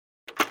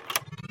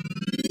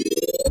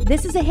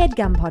This is a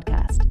HeadGum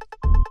podcast.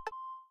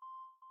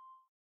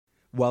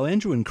 While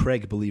Andrew and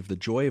Craig believe the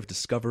joy of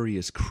discovery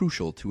is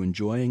crucial to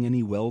enjoying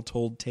any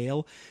well-told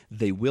tale,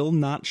 they will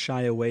not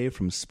shy away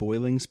from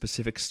spoiling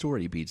specific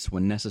story beats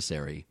when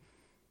necessary.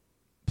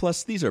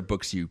 Plus, these are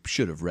books you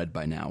should have read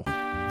by now.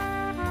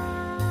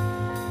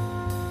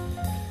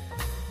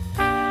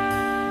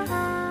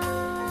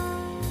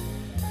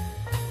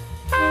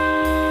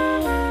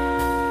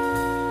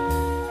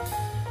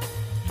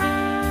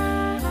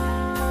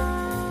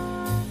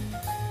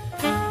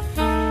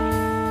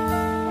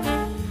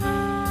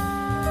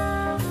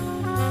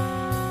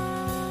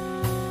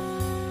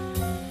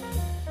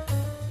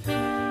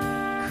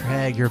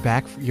 You're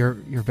back.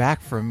 You're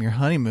back from your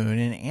honeymoon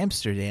in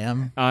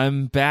Amsterdam.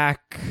 I'm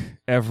back,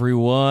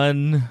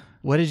 everyone.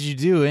 What did you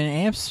do in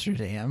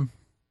Amsterdam?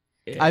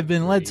 I've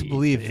been led to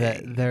believe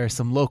that there are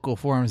some local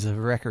forms of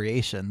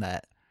recreation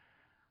that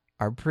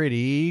are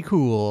pretty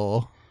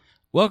cool.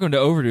 Welcome to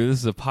Overdue. This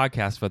is a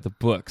podcast about the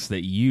books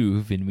that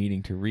you've been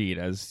meaning to read,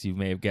 as you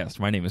may have guessed.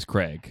 My name is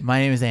Craig. My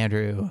name is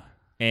Andrew.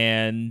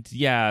 And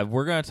yeah,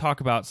 we're going to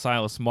talk about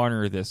Silas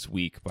Marner this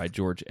week by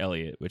George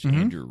Eliot, which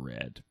Andrew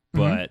read.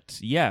 But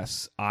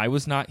yes, I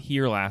was not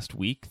here last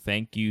week.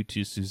 Thank you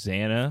to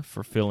Susanna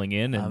for filling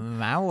in. And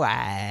my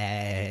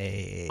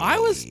way. I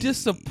was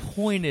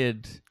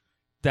disappointed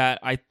that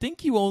I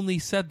think you only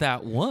said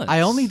that once. I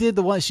only did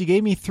the one. She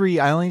gave me 3.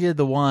 I only did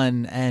the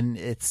one, and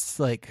it's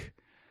like,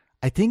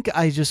 I think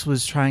I just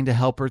was trying to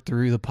help her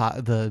through the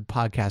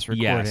podcast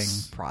recording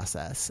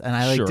process, and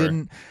I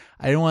didn't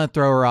want to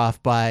throw her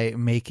off by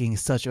making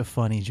such a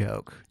funny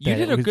joke. You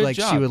did a good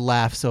job. She would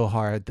laugh so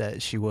hard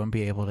that she wouldn't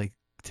be able to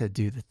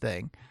do the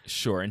thing.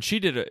 Sure, and she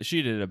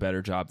did a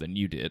better job than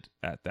you did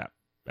at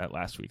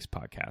last week's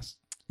podcast.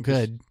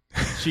 Good.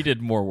 She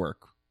did more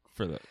work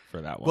for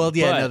that one. Well,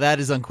 yeah, no, that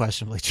is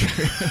unquestionably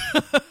true.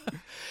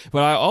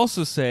 But I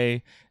also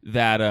say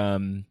that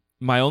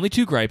my only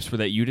 2 gripes were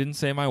that you didn't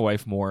say my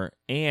wife more,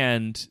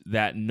 and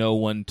that no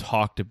one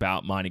talked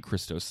about Monte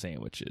Cristo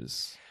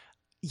sandwiches.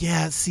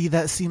 Yeah, see,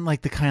 that seemed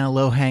like the kind of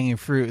low-hanging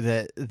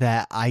fruit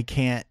that I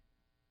can't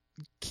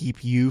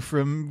keep you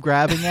from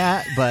grabbing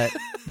at, but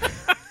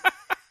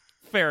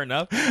fair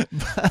enough.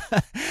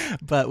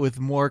 But with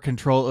more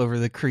control over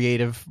the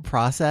creative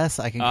process,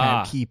 I can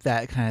kind of keep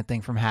that kind of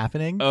thing from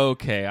happening.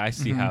 Okay, I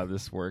see how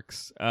this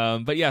works.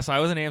 But yes, I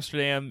was in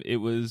Amsterdam. It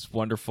was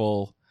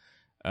wonderful.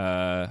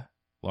 Laura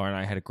and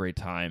I had a great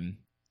time.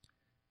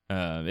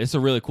 It's a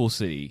really cool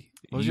city.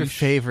 What was your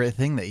favorite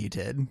thing that you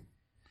did?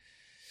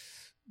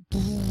 I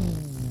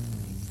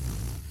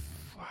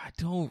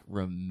don't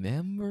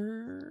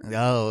remember.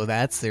 Oh,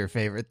 that's their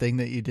favorite thing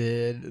that you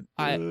did.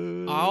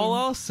 All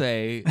I'll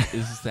say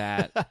is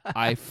that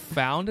I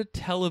found a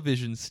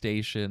television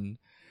station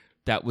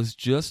that was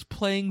just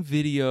playing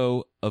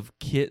video of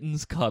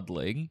kittens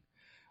cuddling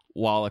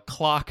while a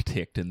clock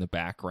ticked in the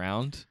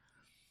background.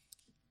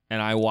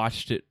 And I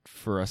watched it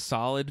for a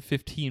solid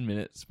 15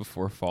 minutes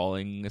before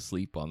falling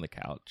asleep on the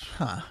couch.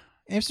 Huh.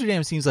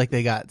 Amsterdam seems like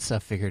they got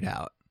stuff figured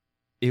out.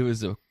 It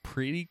was a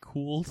pretty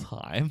cool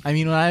time. I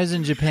mean, when I was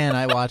in Japan,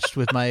 I watched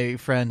with my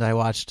friend, I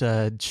watched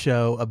a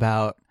show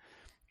about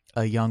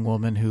a young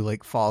woman who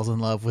falls in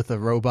love with a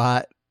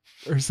robot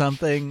or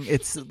something.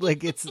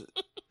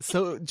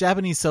 So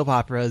Japanese soap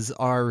operas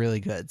are really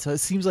good. So it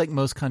seems like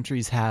most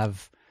countries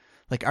have,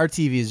 our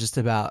TV is just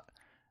about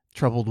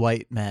troubled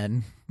white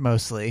men,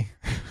 mostly.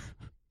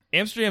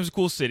 Amsterdam's a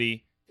cool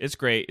city. It's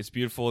great. It's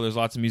beautiful. There's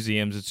lots of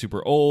museums. It's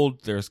super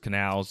old. There's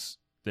canals.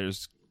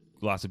 There's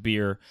lots of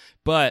beer.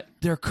 But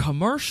their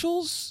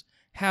commercials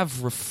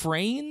have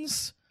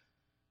refrains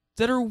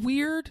that are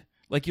weird.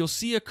 You'll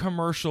see a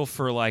commercial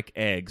for,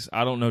 eggs.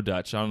 I don't know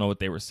Dutch. I don't know what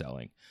they were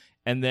selling.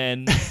 And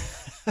then...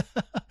 So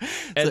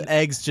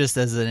eggs just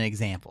as an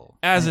example.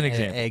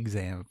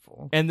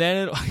 Example. And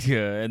then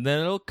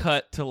it'll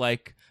cut to,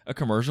 a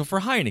commercial for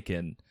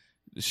Heineken.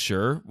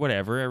 Sure,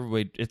 whatever.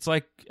 Everybody, it's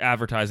like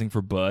advertising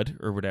for Bud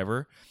or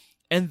whatever.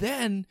 And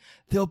then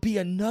there'll be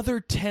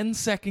another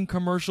 10-second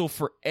commercial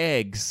for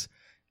eggs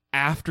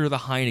after the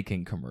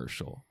Heineken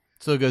commercial.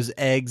 So it goes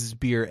eggs,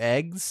 beer,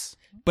 eggs?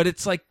 But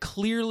it's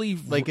clearly...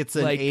 it's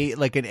an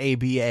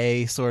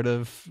ABA sort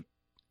of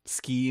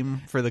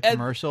scheme for the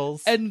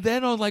commercials. And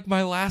then on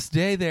my last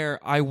day there,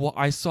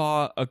 I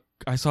saw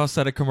a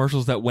set of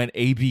commercials that went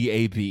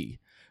ABAB.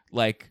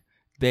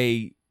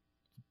 They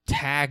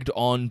tagged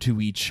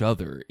onto each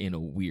other in a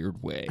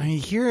weird way. I mean,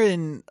 here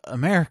in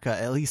America,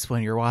 at least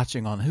when you're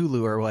watching on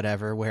Hulu or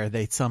whatever, where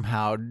they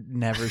somehow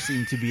never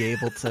seem to be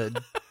able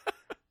to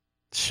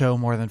show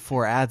more than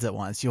 4 ads at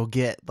once, you'll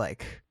get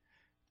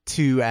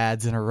 2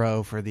 ads in a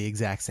row for the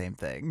exact same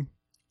thing.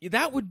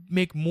 That would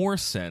make more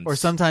sense. Or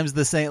sometimes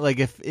the same,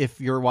 if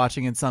you're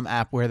watching in some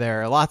app where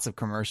there are lots of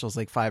commercials,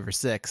 5 or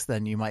 6,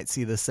 then you might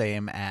see the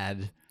same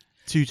ad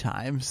 2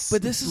 times,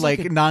 but this is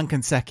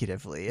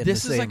non-consecutively.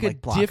 This is a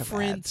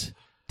different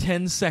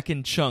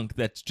 10-second chunk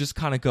that's just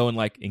kind of going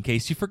in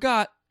case you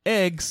forgot,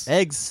 eggs.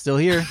 Eggs, still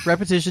here.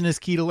 Repetition is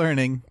key to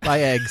learning.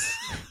 Buy eggs.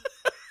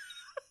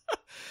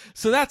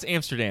 So that's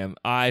Amsterdam.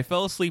 I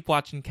fell asleep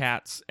watching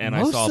Cats, and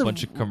I saw a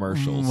bunch of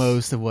commercials.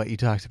 Most of what you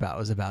talked about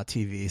was about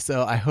TV,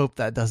 so I hope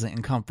that doesn't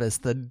encompass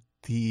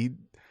the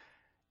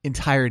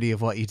entirety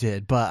of what you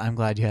did, but I'm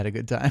glad you had a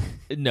good time.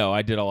 No,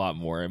 I did a lot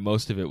more, and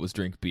most of it was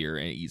drink beer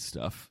and eat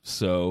stuff.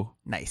 So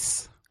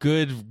nice.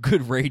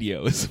 Good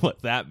radio is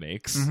what that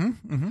makes.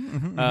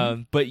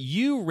 But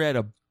you read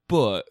a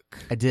book.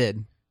 I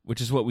did.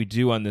 Which is what we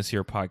do on this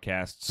here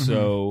podcast.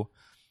 So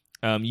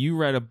you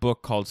read a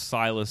book called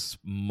Silas,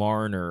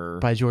 Marner.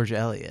 By George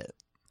Eliot.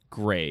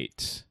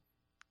 Great.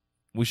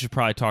 We should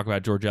probably talk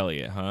about George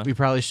Eliot, huh? We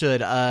probably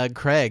should.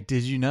 Craig,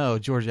 did you know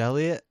George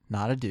Eliot?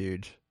 Not a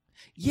dude.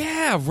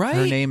 Yeah, right.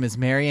 Her name is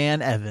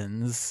Marianne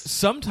Evans.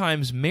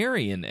 Sometimes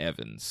Marian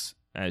Evans,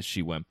 as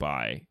she went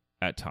by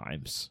at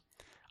times.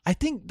 I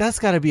think that's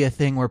got to be a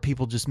thing where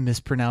people just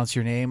mispronounce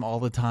your name all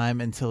the time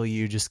until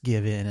you just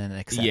give in and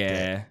accept it.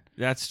 Yeah,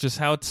 that's just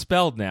how it's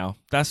spelled now.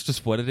 That's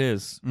just what it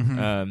is.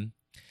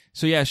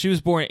 So yeah, she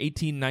was born in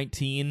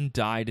 1819,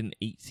 died in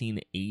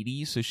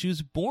 1880. So she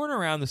was born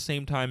around the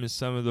same time as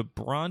some of the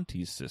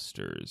Bronte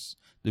sisters,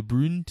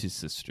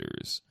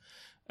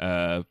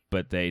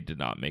 but they did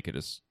not make it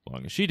as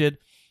long as she did.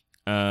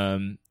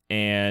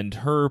 And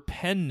her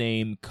pen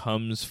name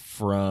comes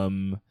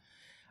from,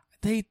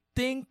 they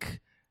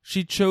think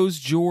she chose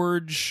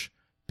George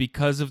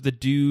because of the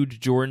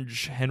dude,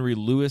 George Henry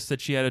Lewis,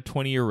 that she had a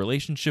 20-year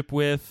relationship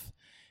with.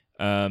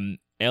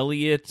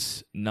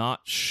 Eliot,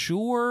 not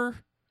sure.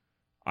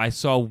 I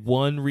saw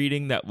one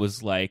reading that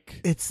was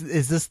like...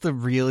 Is this the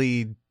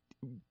really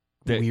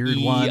weird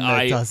one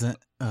that doesn't...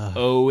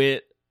 owe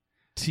it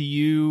to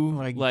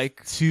you?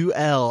 Like to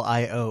L,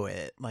 I owe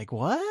it. Like,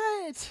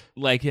 what?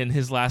 Like, and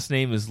his last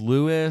name is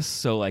Lewis,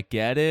 so, like,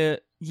 get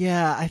it?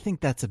 Yeah, I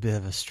think that's a bit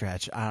of a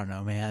stretch. I don't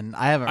know, man.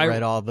 I haven't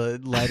read all the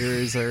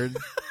letters or...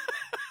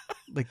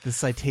 like the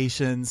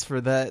citations for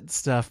that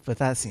stuff, but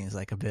that seems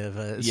like a bit of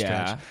a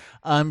stretch.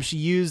 She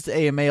used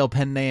a male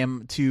pen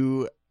name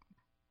to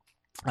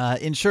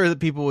ensure that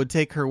people would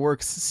take her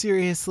works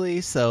seriously.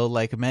 So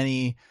like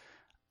many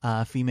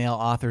female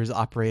authors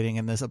operating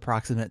in this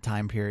approximate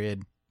time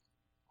period,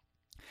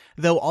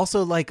 though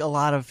also like a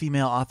lot of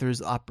female authors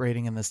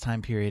operating in this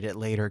time period, it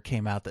later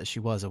came out that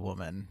she was a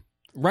woman.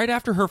 Right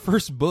after her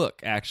first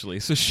book,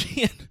 actually. So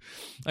she had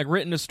like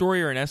written a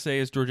story or an essay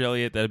as George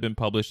Eliot that had been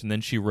published, and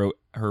then she wrote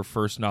her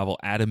first novel,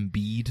 Adam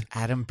Bede.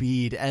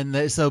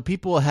 And so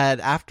people had,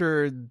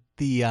 after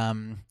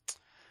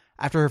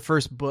her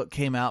first book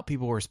came out,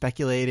 people were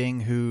speculating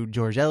who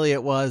George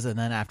Eliot was, and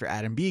then after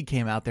Adam Bede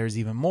came out, there's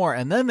even more.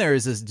 And then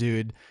there's this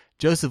dude,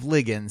 Joseph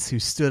Liggins, who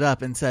stood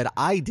up and said,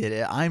 I did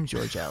it. I'm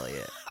George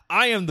Eliot.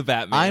 I am the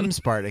Batman. I'm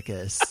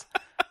Spartacus.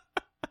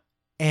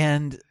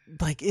 And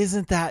like,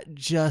 isn't that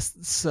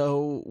just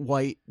so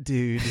white,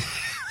 dude?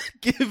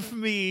 Give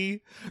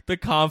me the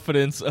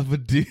confidence of a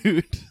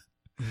dude,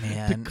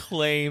 man, to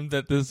claim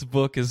that this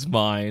book is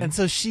mine. And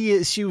so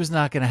she was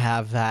not going to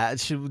have that.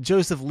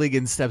 Joseph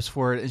Liggins steps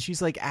forward, and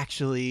she's like,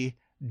 "Actually,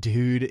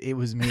 dude, it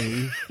was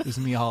me. It was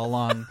me all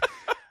along."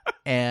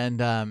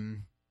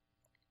 And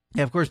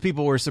yeah, of course,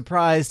 people were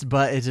surprised,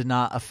 but it did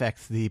not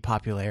affect the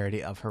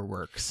popularity of her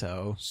work.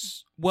 So,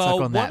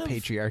 suck on that,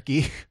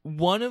 patriarchy.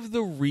 One of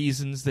the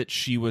reasons that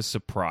she was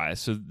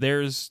surprised, so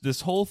there's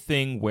this whole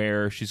thing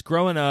where she's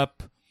growing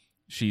up.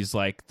 She's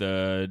like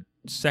the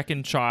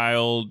second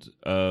child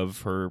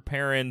of her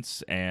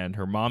parents, and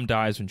her mom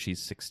dies when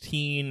she's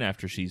 16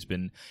 after she's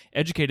been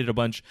educated a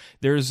bunch.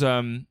 There's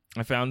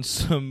I found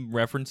some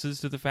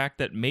references to the fact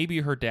that maybe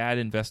her dad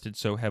invested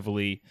so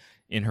heavily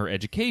in her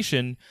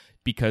education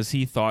because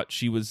he thought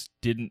she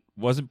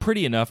wasn't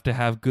pretty enough to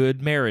have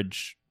good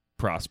marriage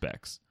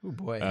prospects. Oh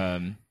boy.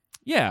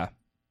 Yeah.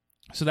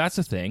 So that's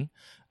the thing.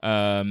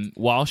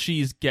 While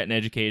she's getting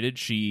educated,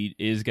 she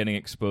is getting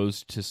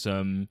exposed to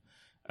some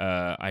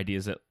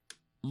ideas that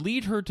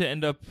lead her to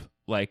end up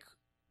like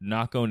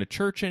not going to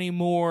church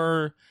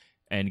anymore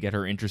and get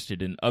her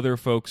interested in other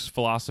folks,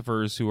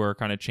 philosophers who are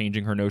kind of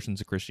changing her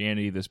notions of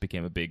Christianity. This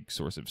became a big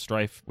source of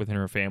strife within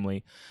her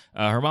family.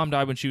 Her mom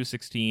died when she was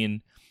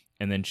 16.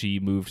 And then she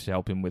moved to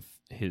help him with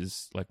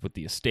with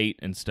the estate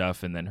and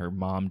stuff. And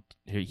then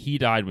he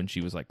died when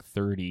she was like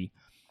 30,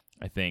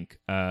 I think.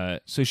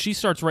 So she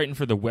starts writing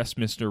for the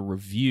Westminster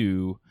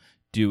Review,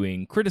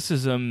 doing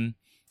criticism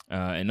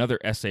and other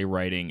essay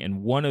writing.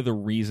 And one of the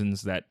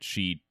reasons that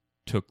she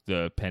took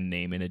the pen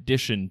name, in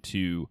addition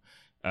to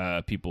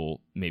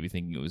people maybe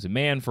thinking it was a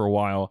man for a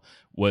while,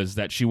 was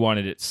that she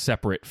wanted it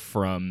separate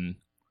from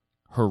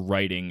her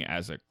writing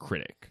as a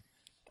critic.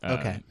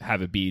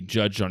 Have it be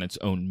judged on its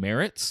own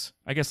merits.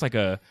 I guess like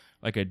a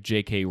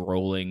J.K.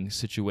 Rowling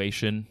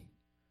situation.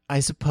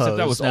 I suppose. Except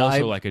that was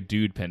also like a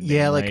dude pen name.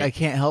 Yeah, like right? I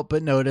can't help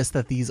but notice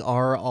that these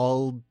are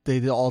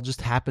they all just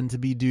happen to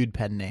be dude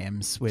pen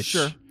names. Which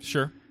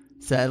sure.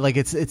 So like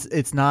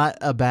it's not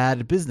a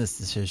bad business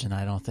decision,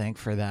 I don't think,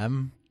 for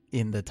them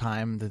in the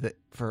time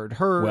for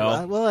her.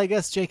 Well, I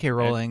guess J.K.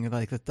 Rowling,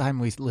 like the time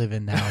we live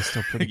in now, is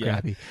still pretty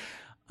crappy.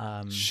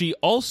 She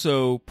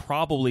also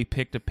probably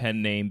picked a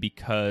pen name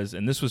because,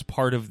 and this was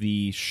part of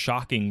the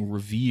shocking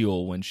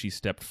reveal when she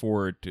stepped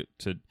forward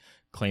to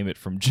claim it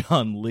from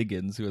John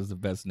Liggins, who has the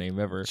best name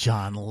ever.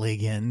 John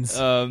Liggins.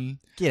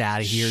 Get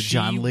out of here,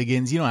 John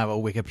Liggins. You don't have a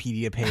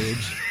Wikipedia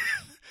page.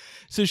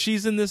 So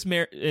she's in this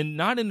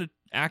not in an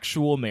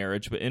actual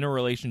marriage, but in a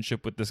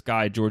relationship with this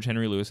guy, George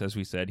Henry Lewis, as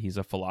we said. He's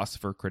a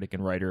philosopher, critic,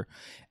 and writer.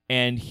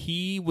 And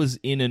he was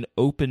in an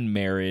open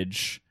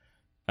marriage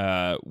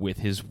with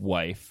his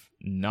wife,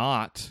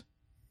 not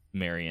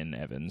Marion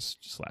Evans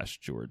 /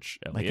 George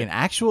Eliot. Like an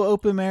actual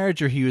open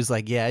marriage, or he was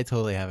like, yeah, I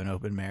totally have an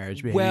open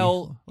marriage, baby.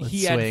 Well, Let's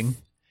he swing.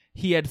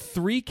 had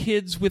 3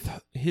 kids with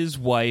his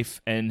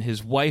wife, and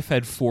his wife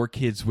had 4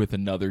 kids with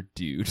another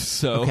dude.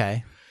 So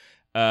okay.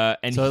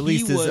 And so at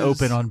least it's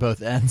open on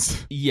both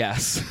ends.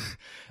 Yes.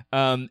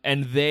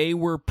 And they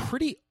were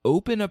pretty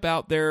open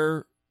about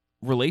their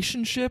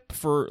relationship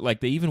for,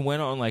 like, they even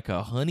went on like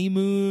a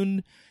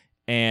honeymoon,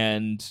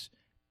 and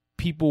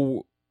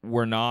people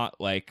were not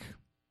like,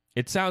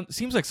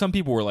 seems like some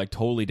people were like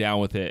totally down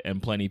with it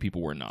and plenty of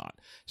people were not.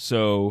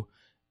 So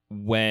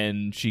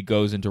when she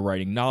goes into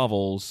writing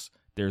novels,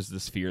 there's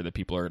this fear that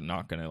people are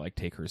not going to like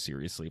take her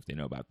seriously if they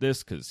know about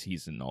this, because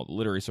he's in all the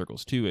literary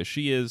circles too, as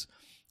she is.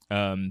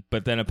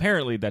 But then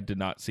apparently that did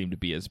not seem to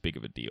be as big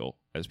of a deal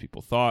as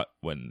people thought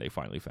when they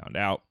finally found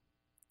out.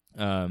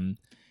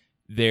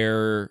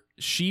 Before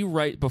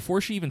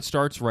she even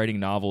starts writing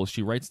novels,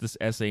 she writes this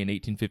essay in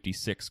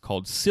 1856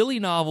 called "Silly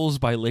Novels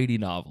by Lady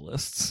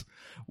Novelists,"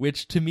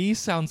 which to me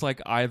sounds like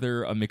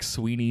either a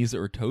McSweeney's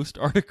or Toast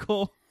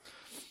article.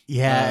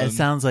 Yeah, it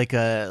sounds like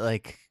a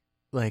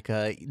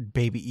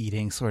baby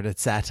eating sort of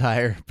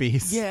satire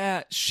piece.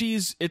 Yeah,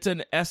 it's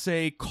an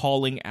essay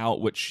calling out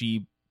what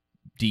she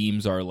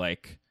deems are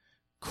like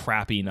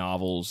crappy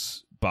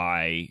novels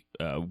by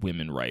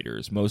women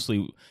writers,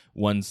 mostly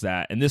ones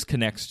that, and this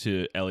connects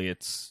to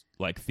Eliot's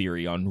like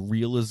theory on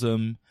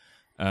realism.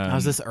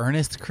 Is this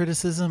earnest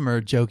criticism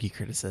or jokey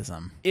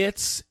criticism?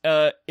 It's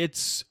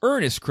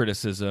earnest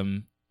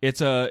criticism.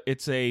 It's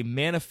a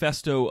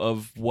manifesto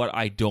of what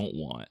I don't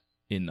want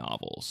in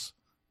novels.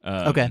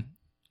 Okay.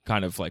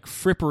 Kind of like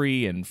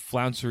frippery and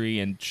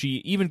flouncery, and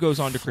she even goes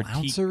on to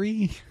critique.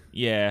 Flouncery?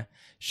 Yeah,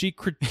 she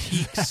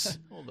critiques.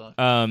 Hold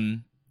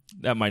on.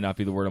 That might not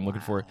be the word I'm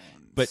looking for,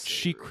 but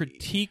she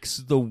critiques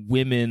the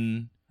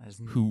women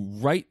who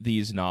write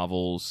these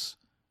novels,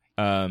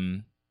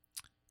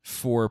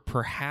 for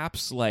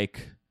perhaps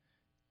like,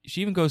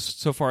 she even goes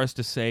so far as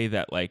to say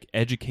that like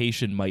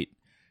education might,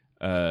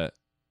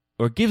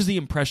 or gives the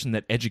impression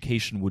that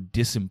education would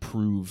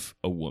disimprove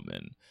a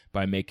woman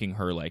by making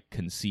her like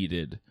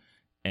conceited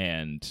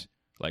and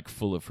like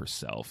full of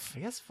herself. I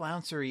guess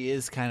flouncery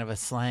is kind of a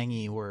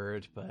slangy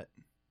word, but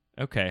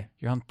okay,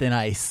 you're on thin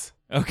ice.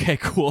 Okay,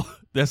 cool.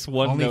 That's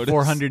one Only notice.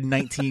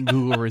 419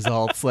 Google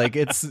results. Like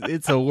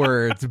it's a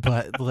word,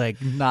 but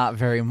like not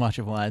very much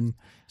of one.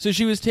 So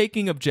she was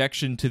taking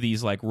objection to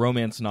these like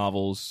romance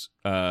novels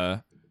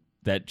that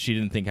she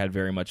didn't think had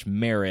very much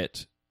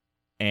merit,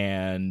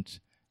 and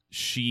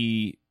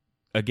she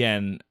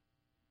again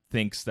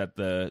thinks that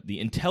the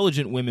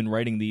intelligent women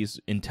writing these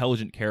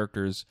intelligent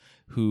characters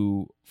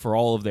who, for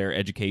all of their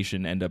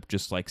education, end up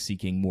just like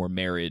seeking more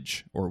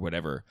marriage or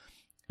whatever.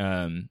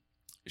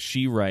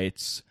 She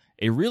writes,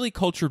 "A really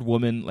cultured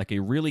woman, like a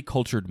really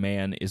cultured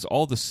man, is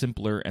all the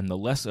simpler and the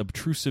less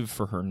obtrusive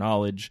for her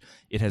knowledge.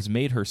 It has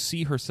made her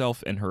see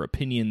herself and her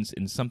opinions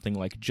in something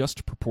like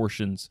just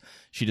proportions.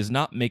 She does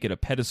not make it a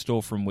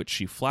pedestal from which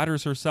she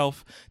flatters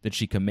herself that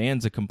she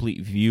commands a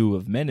complete view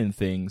of men and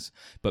things,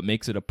 but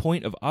makes it a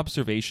point of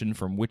observation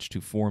from which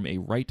to form a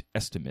right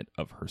estimate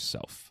of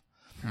herself."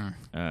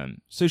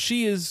 So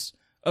she is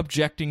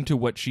objecting to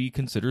what she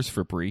considers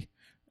frippery,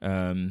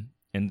 and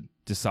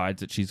decides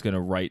that she's going to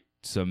write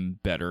some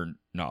better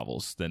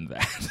novels than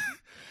that.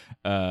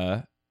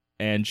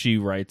 And she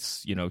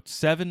writes,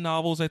 7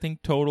 novels, I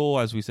think, total.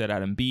 As we said,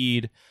 Adam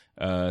Bede.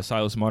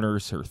 Silas Marner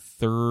is her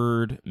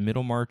 3rd.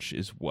 Middlemarch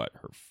is what,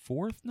 her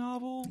 4th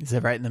novel? Is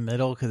it right in the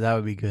middle? Because that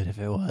would be good if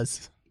it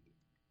was.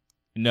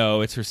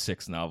 No, it's her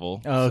 6th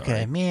novel. Oh,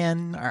 okay, Sorry.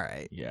 man. All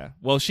right. Yeah.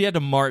 Well, she had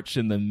to march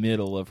in the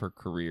middle of her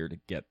career to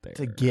get there.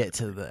 To get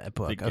to the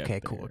book. get Okay,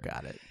 there. cool.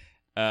 Got it.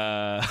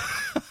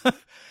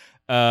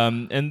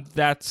 And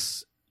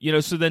that's,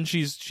 so then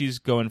she's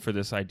going for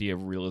this idea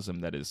of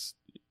realism that is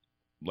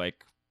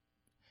like,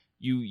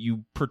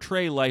 you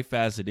portray life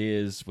as it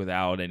is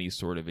without any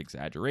sort of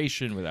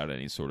exaggeration, without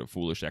any sort of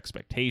foolish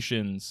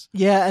expectations.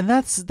 Yeah, and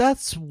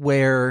that's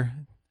where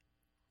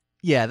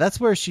that's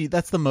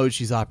the mode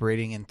she's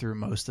operating in through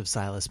most of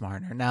Silas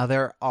Marner. Now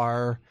there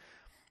are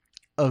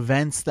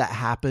events that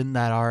happen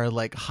that are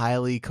like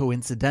highly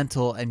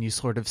coincidental, and you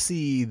sort of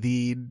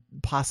see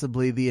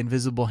possibly the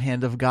invisible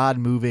hand of God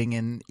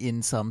moving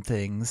in some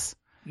things.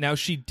 Now,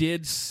 she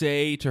did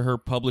say to her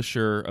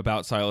publisher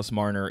about Silas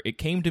Marner, "It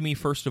came to me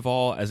first of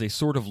all as a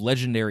sort of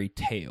legendary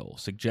tale,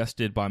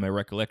 suggested by my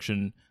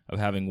recollection of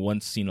having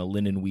once seen a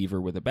linen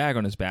weaver with a bag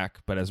on his back,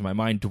 but as my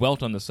mind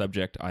dwelt on the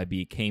subject, I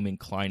became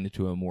inclined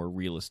to a more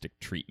realistic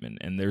treatment."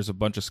 And there's a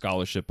bunch of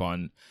scholarship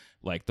on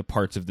like the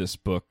parts of this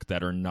book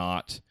that are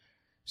not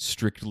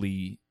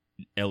strictly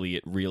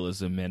Eliot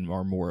realism and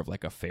are more of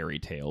like a fairy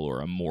tale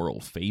or a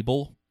moral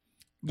fable.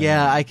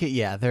 Yeah, I could.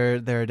 Yeah,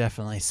 there are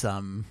definitely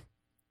some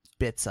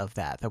bits of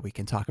that we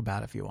can talk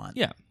about if you want.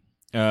 Yeah,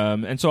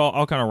 and so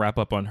I'll kind of wrap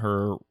up on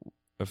her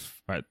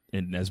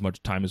in as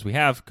much time as we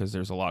have, because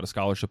there's a lot of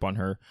scholarship on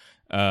her.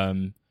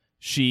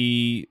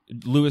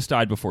 Lewis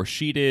died before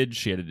she did.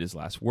 She edited his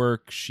last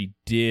work. She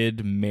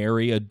did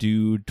marry a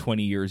dude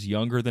 20 years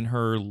younger than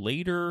her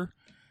later.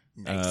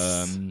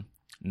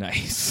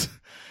 Nice.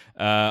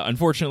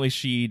 Unfortunately,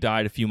 she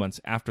died a few months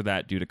after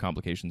that due to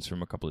complications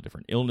from a couple of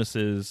different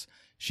illnesses.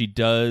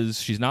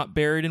 She's not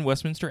buried in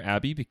Westminster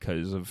Abbey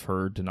because of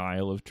her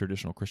denial of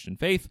traditional Christian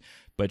faith,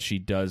 but she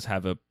does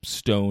have a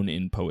stone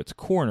in Poets'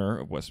 Corner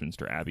of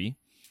Westminster Abbey.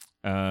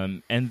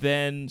 And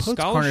then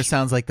Poets' Corner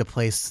sounds like the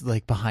place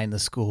like behind the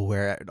school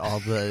where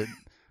all the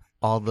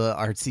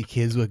artsy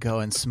kids would go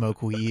and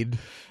smoke weed.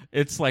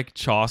 It's like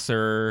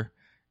Chaucer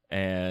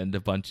and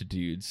a bunch of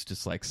dudes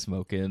just like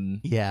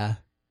smoking. Yeah,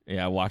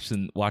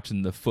 watching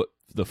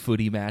the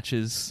footy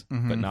matches,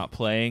 but not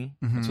playing.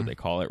 That's what they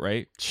call it,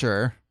 right?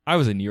 Sure. I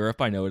was in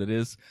Europe. I know what it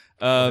is.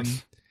 And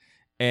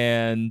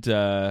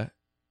the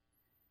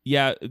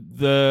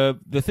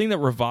thing that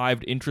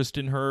revived interest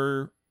in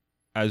her,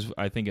 as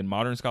I think in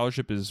modern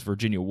scholarship, is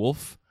Virginia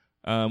Woolf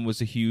was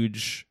a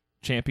huge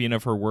champion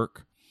of her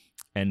work.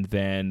 And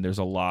then there's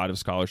a lot of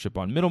scholarship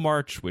on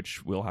Middlemarch,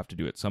 which we'll have to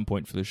do at some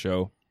point for the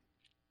show.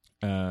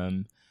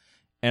 And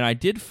I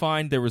did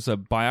find there was a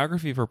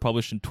biography of her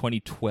published in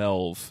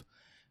 2012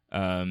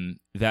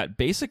 that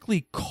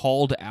basically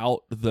called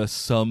out the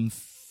some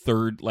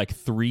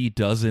 3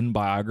 dozen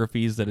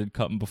biographies that had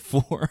come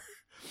before.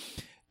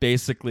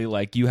 Basically,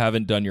 like, you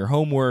haven't done your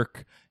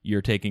homework,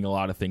 you're taking a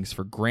lot of things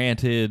for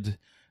granted,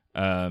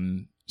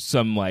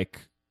 some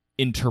like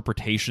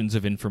interpretations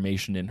of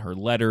information in her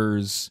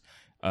letters,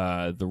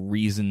 the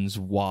reasons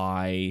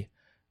why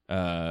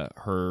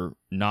her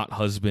not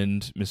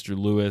husband, Mr.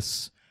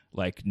 Lewis,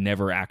 like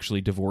never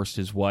actually divorced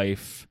his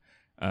wife,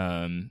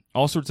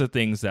 all sorts of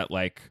things that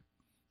like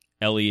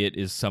Eliot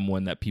is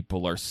someone that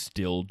people are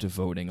still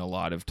devoting a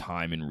lot of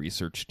time and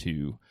research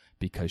to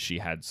because she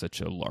had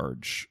such a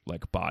large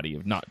like body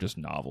of not just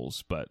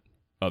novels but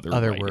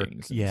other work,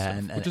 and yeah, stuff,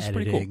 and which is editing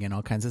pretty cool. and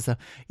all kinds of stuff.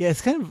 Yeah, it's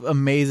kind of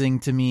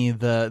amazing to me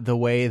the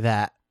way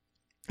that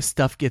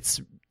stuff gets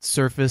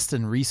surfaced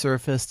and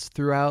resurfaced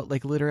throughout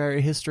like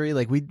literary history.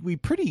 Like we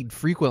pretty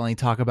frequently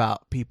talk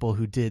about people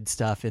who did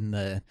stuff in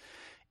the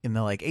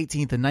like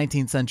 18th and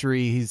 19th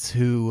centuries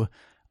who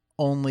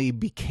only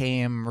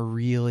became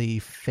really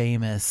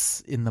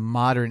famous in the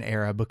modern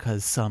era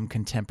because some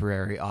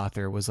contemporary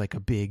author was like a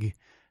big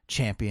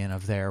champion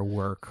of their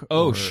work.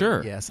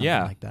 Sure. Yeah, something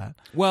like that.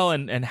 Well,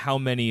 and how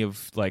many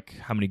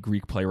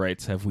Greek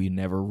playwrights have we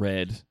never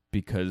read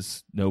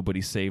because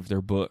nobody saved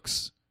their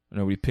books?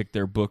 Nobody picked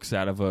their books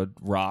out of a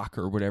rock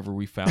or whatever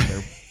we found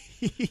there.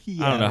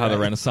 Yeah, I don't know how the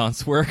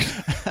Renaissance worked.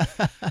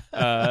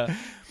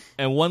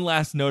 And one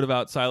last note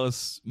about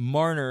Silas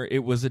Marner.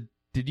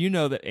 Did you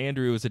know that,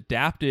 Andrew, it was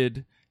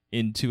adapted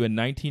into a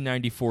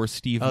 1994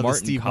 Steve Martin the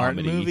Steve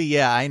comedy? Martin movie?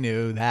 Yeah, I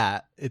knew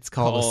that. It's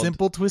called A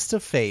Simple Twist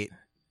of Fate.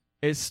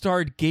 It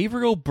starred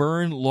Gabriel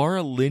Byrne,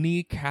 Laura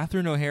Linney,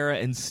 Catherine O'Hara,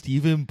 and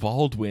Stephen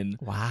Baldwin.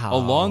 Wow.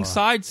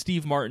 Alongside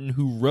Steve Martin,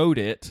 who wrote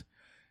it,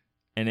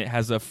 and it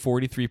has a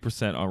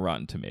 43% on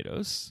Rotten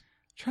Tomatoes.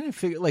 I'm trying to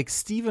figure, like,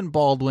 Stephen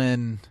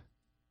Baldwin...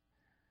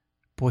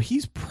 Boy,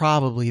 he's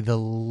probably the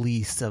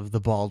least of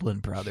the Baldwin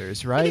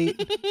brothers, right?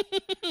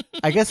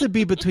 I guess it'd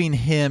be between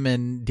him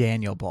and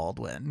Daniel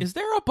Baldwin. Is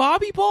there a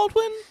Bobby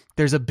Baldwin?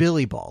 There's a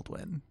Billy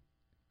Baldwin.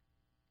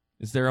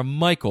 Is there a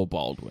Michael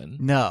Baldwin?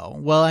 No.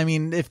 Well, I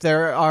mean, if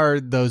there are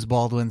those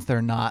Baldwins,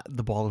 they're not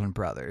the Baldwin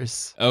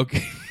brothers.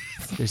 Okay.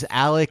 There's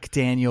Alec,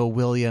 Daniel,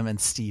 William,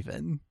 and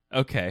Stephen.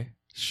 Okay,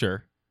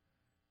 sure.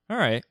 All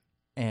right.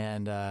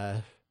 And,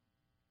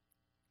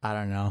 I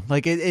don't know.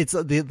 Like it's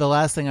the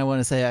last thing I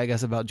want to say, I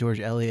guess, about George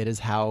Eliot is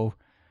how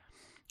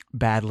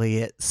badly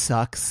it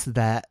sucks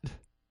that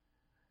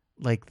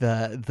like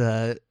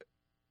that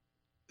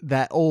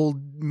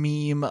old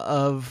meme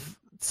of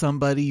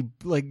somebody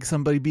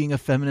being a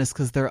feminist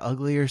because they're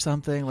ugly or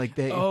something like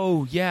they.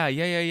 Oh yeah.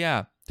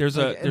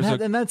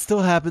 And that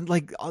still happened.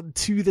 Like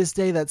to this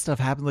day, that stuff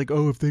happened. Like,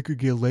 oh, if they could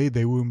get laid,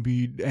 they wouldn't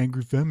be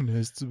angry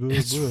feminists. Blah,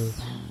 blah.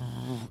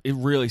 It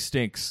really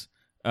stinks.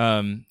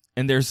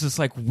 And there's this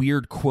like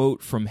weird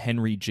quote from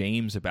Henry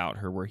James about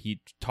her where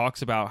he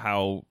talks about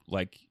how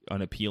like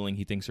unappealing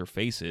he thinks her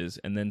face is,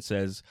 and then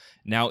says,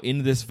 "Now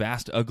in this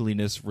vast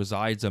ugliness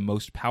resides a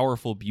most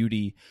powerful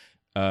beauty,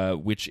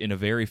 which in a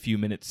very few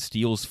minutes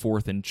steals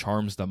forth and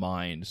charms the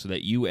mind, so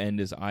that you end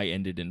as I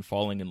ended in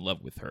falling in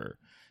love with her.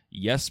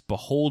 Yes,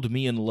 behold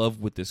me in love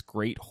with this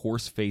great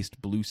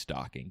horse-faced blue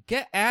stocking."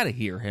 Get out of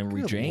here,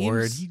 Henry James.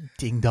 Lord, you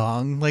ding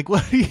dong! Like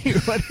what are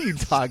you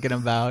talking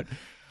about?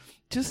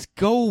 Just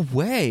go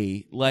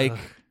away. Like,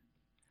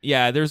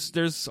 yeah,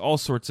 there's all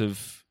sorts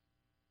of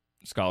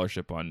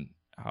scholarship on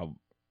how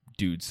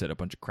dude said a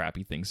bunch of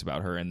crappy things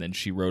about her, and then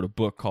she wrote a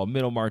book called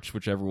Middlemarch,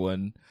 which a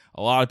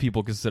lot of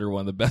people consider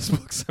one of the best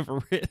books ever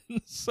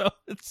written. So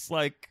it's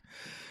like,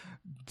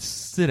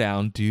 sit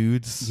down,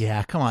 dudes.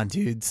 Yeah, come on,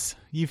 dudes.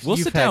 We'll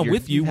sit down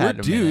with you. We're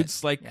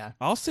dudes. Minute. Like,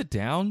 I'll sit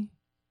down.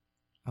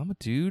 I'm a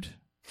dude.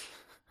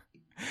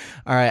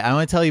 All right, I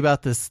want to tell you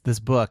about this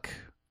book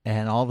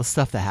and all the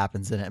stuff that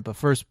happens in it. But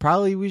first,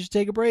 probably we should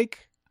take a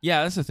break.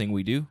 Yeah, that's the thing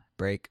we do.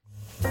 Break.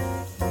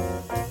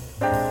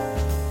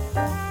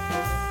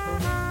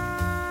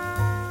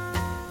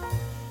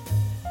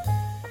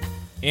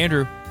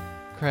 Andrew.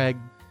 Craig.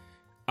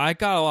 I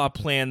got a lot of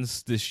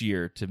plans this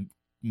year to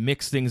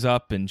mix things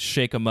up and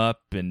shake them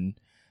up, and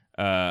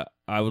I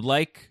would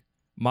like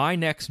my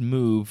next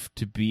move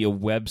to be a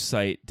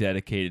website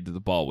dedicated to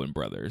the Baldwin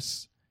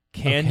brothers.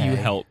 Can you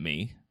help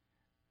me?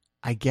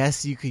 I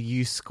guess you could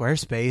use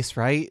Squarespace,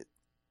 right?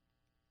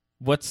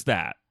 What's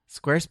that?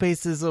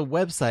 Squarespace is a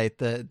website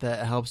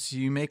that helps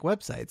you make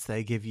websites.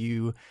 They give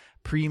you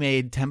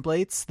pre-made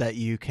templates that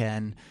you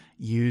can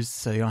use,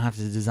 so you don't have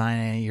to design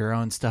any of your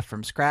own stuff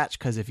from scratch,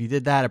 because if you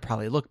did that, it'd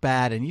probably look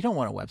bad, and you don't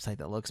want a website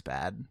that looks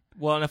bad.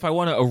 Well, and if I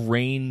want to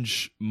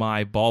arrange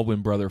my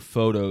Baldwin brother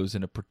photos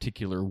in a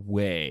particular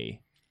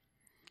way,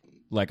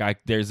 like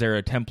is there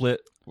a template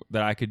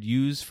that I could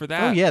use for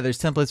that? Oh yeah, there's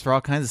templates for all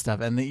kinds of stuff,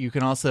 and you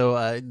can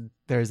also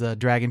there's a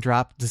drag and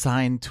drop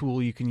design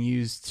tool you can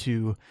use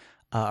to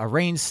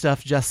arrange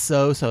stuff just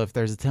so if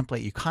there's a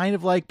template you kind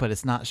of like but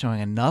it's not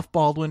showing enough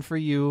Baldwin for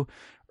you,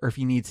 or if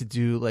you need to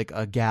do like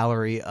a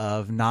gallery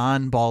of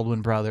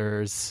non-Baldwin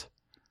brothers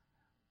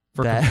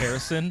for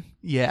comparison.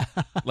 Yeah.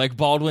 Like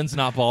Baldwins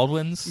not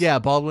Baldwins. Yeah,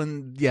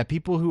 Baldwin. Yeah,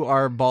 people who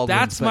are Baldwins.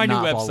 That's but my new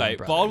not website.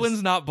 Baldwin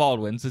Baldwins not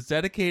Baldwins. It's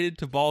dedicated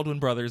to Baldwin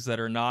brothers that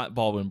are not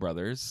Baldwin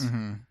brothers.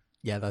 Mm-hmm.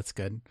 Yeah, that's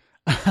good.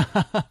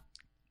 So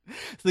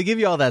they give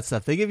you all that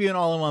stuff. They give you an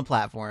all-in-one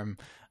platform,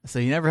 so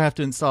you never have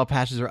to install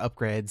patches or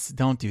upgrades.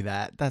 Don't do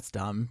that. That's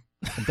dumb.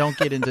 And don't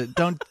get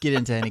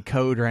into any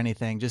code or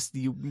anything. Just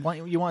you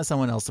want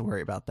someone else to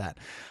worry about that.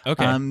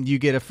 Okay. You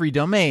get a free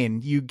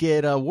domain. You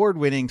get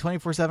award-winning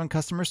 24/7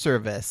 customer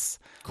service.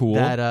 Cool.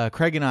 That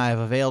Craig and I have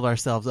availed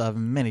ourselves of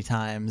many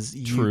times.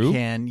 True. You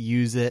can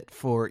use it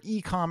for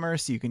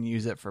e-commerce. You can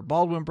use it for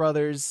Baldwin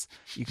Brothers.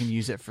 You can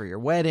use it for your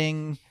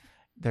wedding.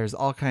 There's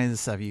all kinds of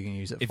stuff you can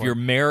use it for. If you're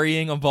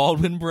marrying a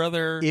Baldwin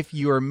brother. If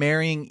you are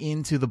marrying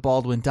into the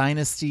Baldwin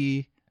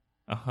dynasty.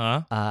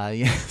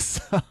 Yeah,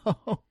 so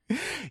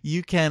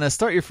you can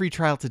start your free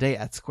trial today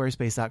at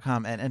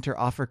squarespace.com and enter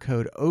offer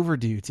code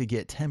OVERDUE to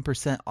get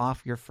 10%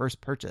 off your first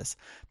purchase.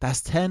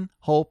 That's 10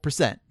 whole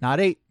percent. Not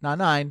 8, not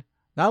 9,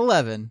 not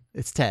 11.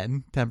 It's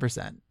 10%.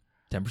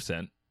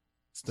 10%.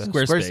 So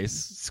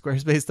Squarespace.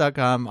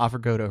 Squarespace.com, offer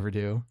code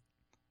OVERDUE.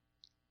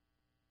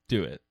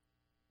 Do it.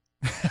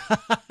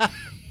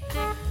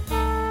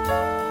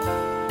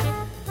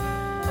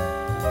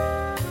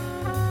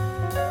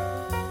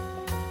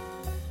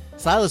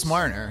 Silas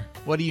Marner,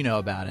 what do you know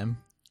about him?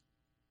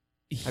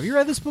 Have you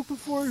read this book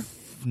before?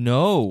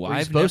 No, Were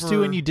you supposed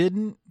to and you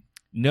didn't?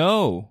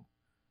 No.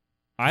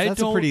 That's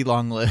a pretty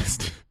long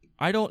list.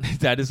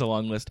 That is a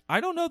long list.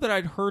 I don't know that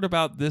I'd heard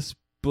about this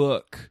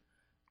book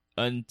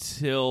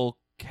until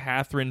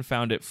Catherine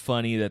found it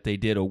funny that they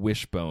did a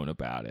Wishbone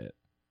about it.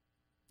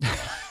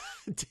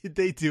 Did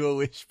they do a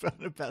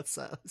Wishbone about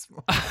Silas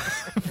Marner?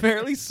 I'm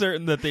fairly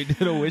certain that they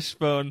did a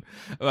Wishbone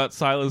about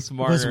Silas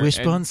Marner. Was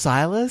Wishbone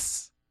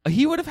Silas?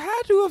 He would have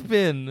had to have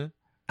been.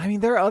 I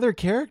mean, there are other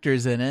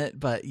characters in it,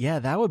 but yeah,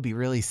 that would be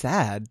really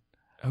sad.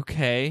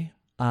 Okay.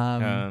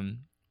 So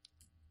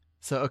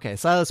okay,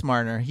 Silas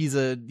Marner, he's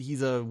a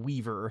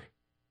weaver.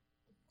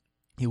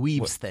 He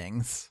weaves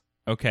things.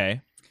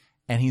 Okay.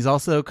 And he's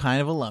also kind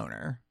of a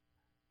loner.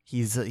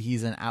 He's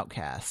an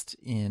outcast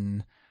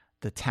in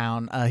the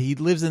town. He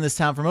lives in this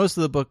town for most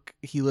of the book.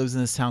 He lives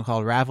in this town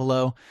called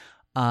Raveloe.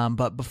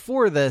 But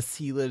before this,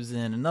 he lives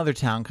in another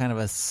town, kind of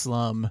a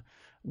slum,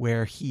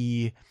 where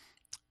he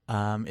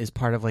is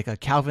part of like a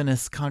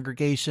Calvinist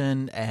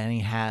congregation, and he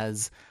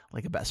has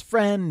like a best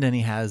friend, and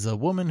he has a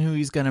woman who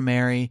he's going to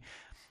marry.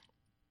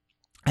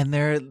 And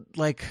they're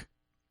like,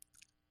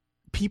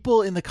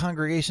 people in the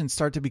congregation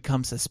start to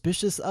become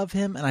suspicious of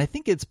him. And I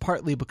think it's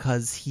partly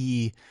because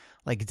he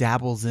like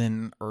dabbles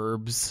in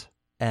herbs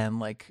and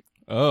like,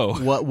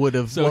 what would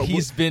have, so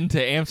he's been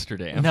to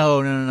Amsterdam.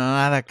 No,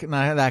 not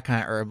that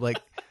kind of herb. Like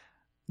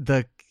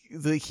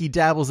he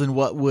dabbles in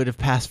what would have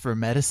passed for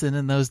medicine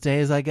in those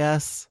days, I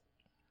guess.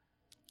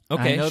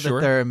 Okay, I know sure.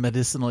 that there are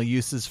medicinal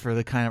uses for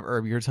the kind of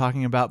herb you're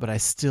talking about, but I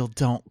still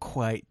don't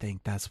quite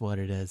think that's what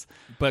it is.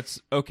 But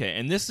okay,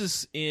 and this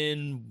is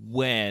in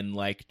when,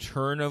 like,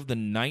 turn of the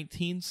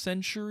 19th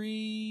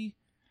century?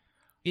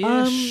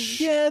 Yeah,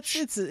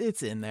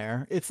 it's in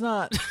there. It's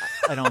not.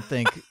 I don't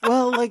think.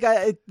 Well, like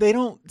they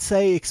don't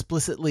say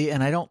explicitly,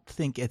 and I don't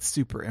think it's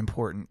super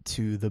important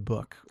to the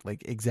book,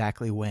 like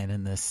exactly when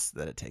in this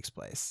that it takes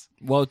place.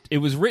 Well, it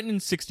was written in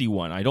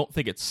 61. I don't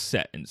think it's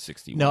set in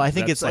 61. No, I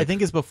think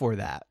it's before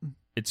that.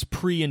 It's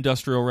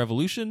pre-industrial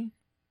revolution.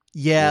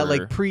 Yeah,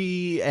 like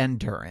pre and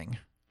during.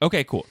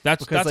 Okay, cool.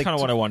 That's Because, kind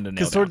of what I wanted to know.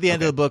 Because toward the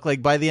end of the book,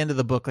 like by the end of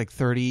the book, like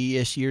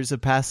 30-ish years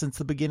have passed since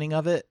the beginning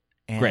of it.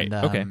 And, Great.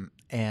 Okay.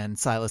 And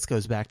Silas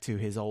goes back to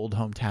his old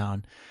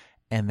hometown,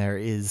 and there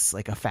is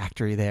like a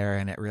factory there,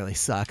 and it really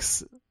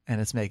sucks,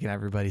 and it's making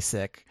everybody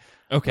sick.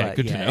 Okay, But,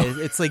 good to know.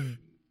 It's like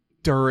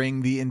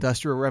during the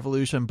Industrial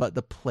Revolution, but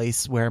the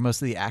place where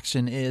most of the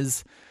action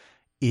is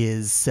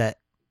set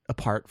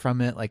apart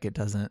from it. Like it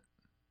doesn't.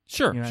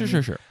 Sure, You know what I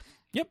mean? sure.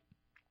 Yep.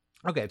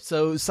 Okay,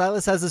 so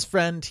Silas has his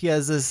friend. He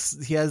has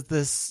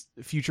this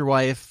future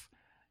wife.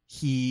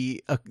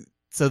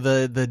 So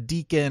the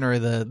deacon or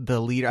the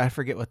leader, I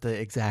forget what the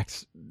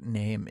exact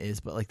name is,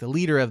 but like the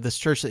leader of this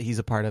church that he's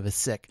a part of is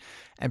sick,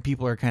 and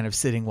people are kind of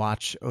sitting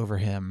watch over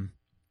him.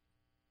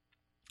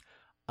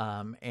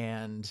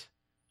 And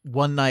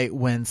one night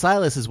when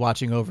Silas is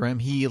watching over him,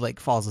 he like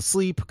falls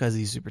asleep because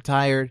he's super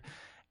tired,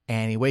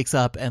 and he wakes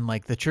up and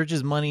like the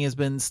church's money has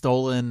been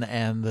stolen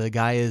and the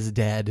guy is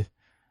dead.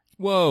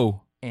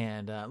 Whoa.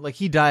 And like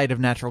he died of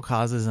natural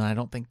causes, and I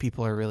don't think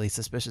people are really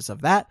suspicious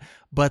of that,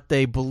 but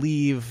they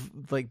believe,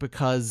 like,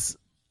 because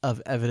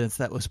of evidence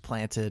that was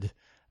planted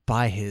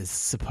by his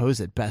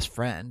supposed best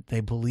friend, they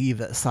believe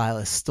that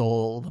Silas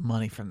stole the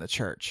money from the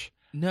church.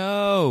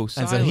 No,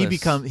 Silas. And so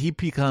he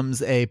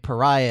becomes a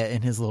pariah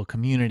in his little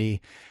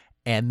community,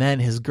 and then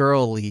his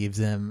girl leaves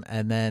him,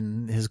 and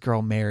then his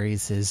girl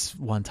marries his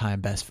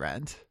one-time best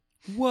friend.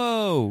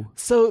 Whoa.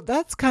 So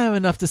that's kind of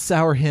enough to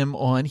sour him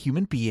on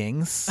human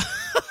beings.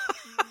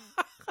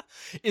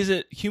 Is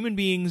it human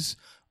beings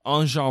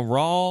en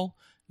general?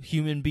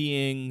 Human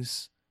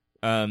beings...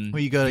 When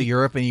you go to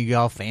Europe and you get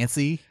all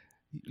fancy?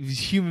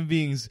 Human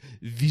beings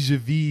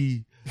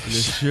vis-a-vis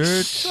the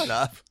church? Shut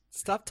up.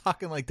 Stop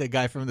talking like the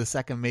guy from the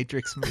second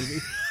Matrix movie.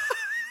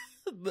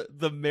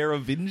 the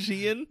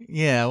Merovingian?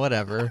 Yeah,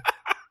 whatever.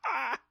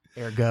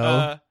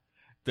 Ergo.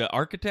 The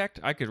architect?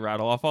 I could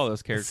rattle off all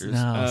those characters.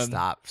 No,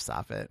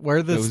 stop it. Where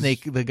are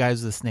the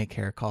guys with the snake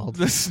hair called?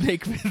 The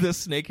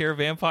snake hair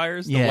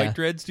vampires, the Yeah. white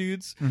dreads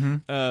dudes.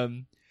 Mm-hmm.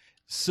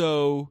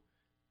 So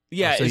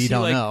yeah. So you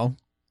don't know?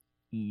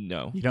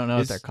 No. You don't know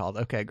what they're called.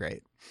 Okay,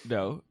 great.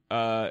 No.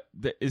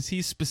 Is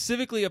he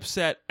specifically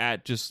upset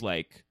at just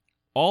like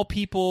all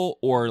people,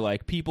 or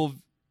like people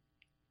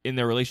in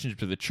their relationship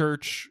to the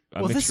church?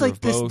 This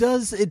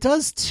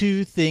does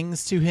two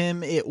things to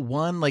him. It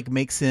one like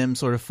makes him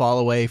sort of fall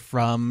away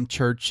from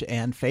church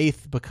and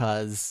faith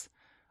because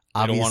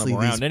I don't want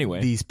obviously him around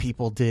anyway. These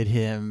people did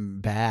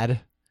him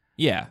bad.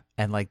 Yeah.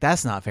 And like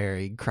that's not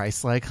very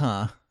Christ-like,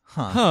 huh?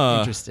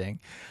 Interesting.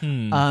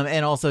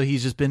 And also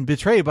he's just been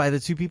betrayed by the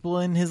two people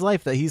in his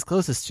life that he's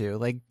closest to.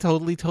 Like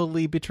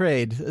totally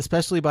betrayed,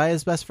 especially by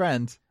his best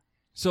friend.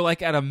 So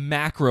like at a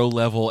macro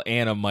level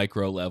and a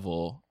micro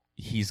level,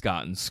 he's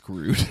gotten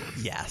screwed.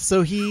 Yeah.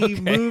 So he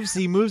moves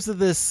to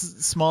this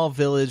small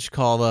village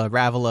called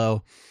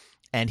Ravelo,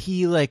 and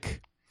he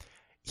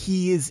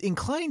is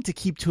inclined to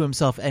keep to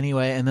himself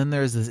anyway. And then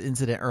there's this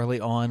incident early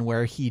on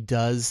where he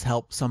does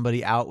help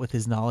somebody out with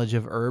his knowledge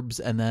of herbs,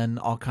 and then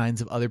all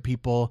kinds of other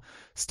people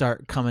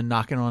start coming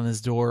knocking on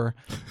his door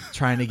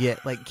trying to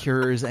get like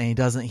cures, and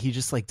he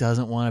just like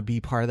doesn't want to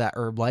be part of that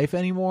herb life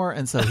anymore,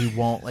 and so he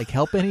won't like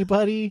help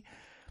anybody.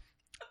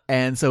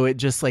 And so it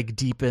just like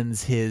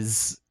deepens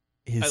his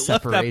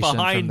separation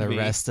from the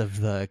rest of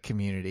the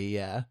community.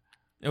 Yeah.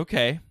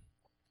 Okay.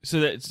 So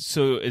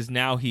is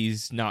now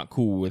he's not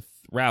cool with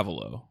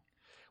Ravelo.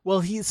 Well,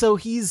 he's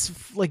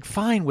like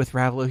fine with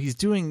Ravelo. He's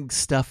doing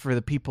stuff for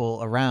the people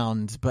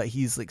around, but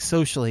he's like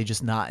socially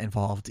just not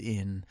involved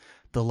in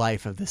the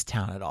life of this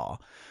town at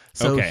all.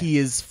 So he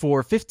is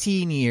for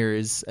 15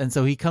 years. And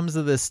so he comes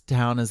to this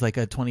town as like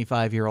a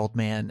 25-year-old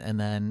man. And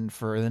then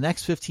for the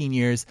next 15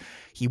 years,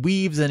 he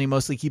weaves and he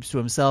mostly keeps to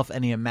himself,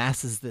 and he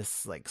amasses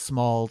this like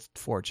small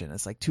fortune.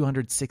 It's like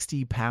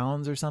 260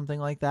 pounds or something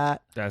like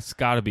that. That's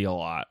got to be a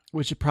lot.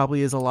 Which it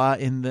probably is a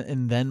lot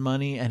in then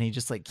money. And he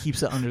just like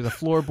keeps it under the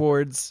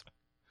floorboards.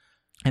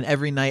 And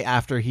every night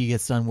after he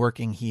gets done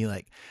working, he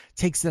like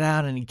takes it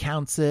out and he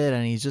counts it,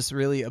 and he's just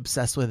really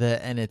obsessed with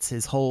it. And it's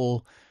his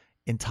whole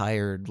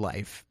entire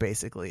life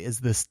basically is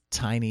this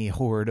tiny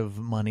hoard of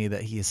money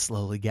that he has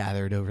slowly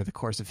gathered over the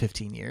course of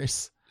 15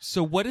 years.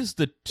 So what is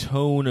the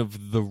tone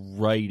of the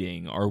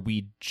writing? Are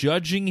we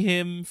judging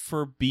him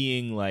for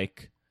being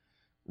like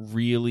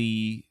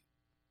really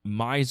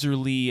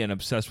miserly and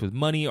obsessed with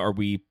money?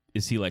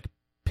 Is he like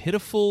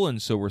pitiful, and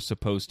so we're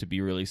supposed to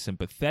be really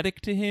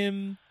sympathetic to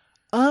him?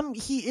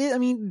 He is, I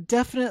mean,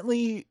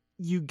 definitely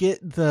you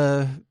get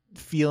the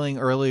feeling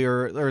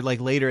earlier or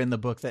like later in the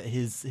book that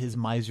his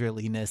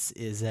miserliness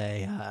is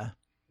a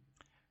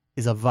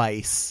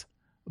vice,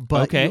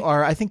 but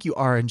I think you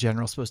are in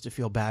general supposed to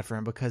feel bad for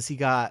him because he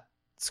got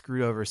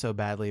screwed over so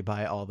badly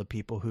by all the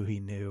people who he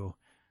knew.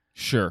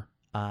 Sure.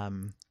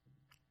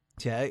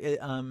 It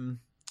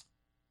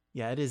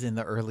is in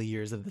the early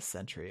years of the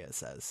century, it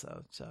says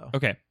so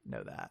okay,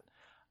 know that.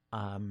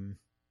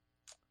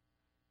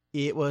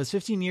 It was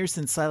 15 years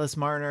since Silas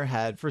Marner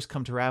had first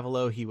come to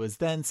Raveloe. He was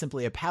then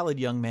simply a pallid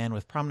young man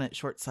with prominent,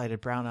 short-sighted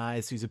brown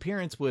eyes, whose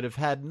appearance would have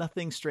had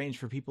nothing strange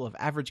for people of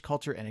average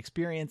culture and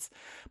experience,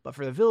 but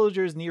for the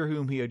villagers near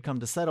whom he had come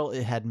to settle,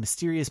 it had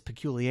mysterious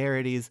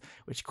peculiarities,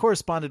 which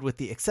corresponded with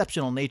the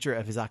exceptional nature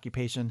of his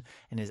occupation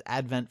and his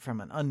advent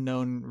from an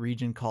unknown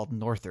region called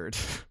Northard.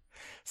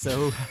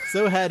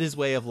 So had his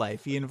way of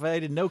life. He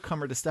invited no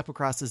comer to step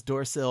across his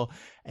doorsill,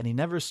 and he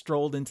never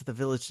strolled into the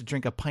village to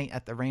drink a pint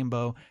at the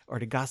Rainbow or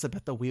to gossip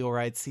at the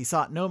wheelwrights. He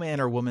sought no man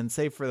or woman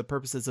save for the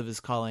purposes of his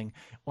calling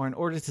or in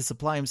order to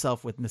supply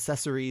himself with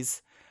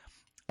necessaries.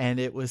 And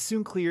it was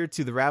soon clear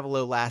to the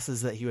Raveloe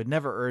lasses that he would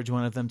never urge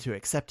one of them to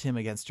accept him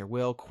against her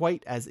will,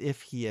 quite as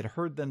if he had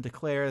heard them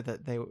declare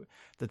that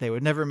they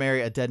would never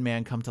marry a dead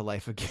man come to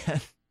life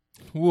again.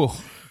 Whoa.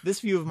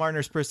 This view of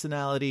Marner's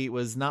personality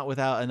was not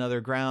without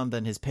another ground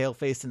than his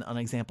pale-faced and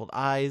unexampled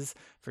eyes,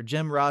 for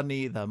Jim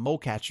Rodney, the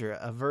mole-catcher,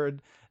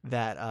 averred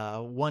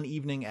that one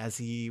evening as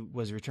he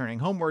was returning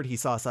homeward, he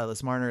saw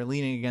Silas Marner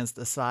leaning against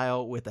a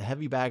stile with a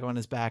heavy bag on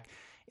his back,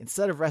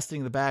 instead of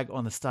resting the bag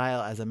on the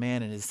stile as a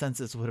man in his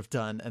senses would have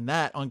done, and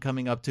that, on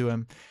coming up to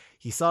him,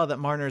 he saw that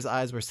Marner's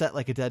eyes were set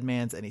like a dead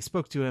man's, and he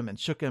spoke to him and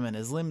shook him, and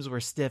his limbs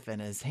were stiff,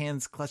 and his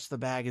hands clutched the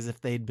bag as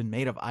if they'd been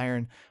made of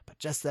iron. But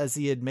just as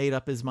he had made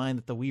up his mind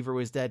that the weaver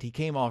was dead, he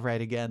came all right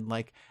again,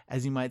 like,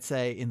 as you might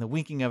say, in the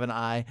winking of an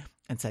eye,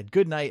 and said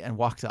good night and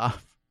walked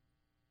off.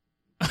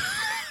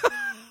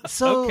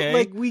 So,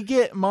 Okay. we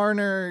get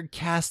Marner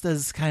cast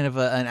as kind of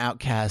an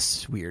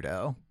outcast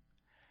weirdo.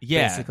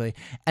 Yeah. Basically.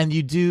 And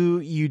you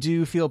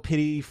do feel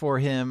pity for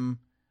him.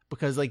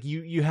 Because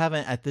you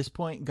haven't at this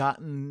point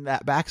gotten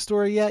that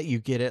backstory yet. You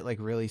get it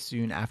really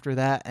soon after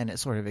that, and it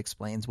sort of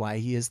explains why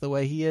he is the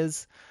way he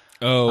is.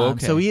 Oh,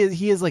 okay. So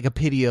he is like a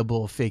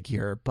pitiable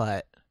figure,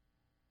 but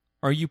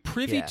Are you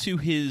privy Yeah. to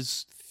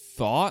his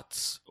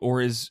thoughts,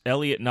 or is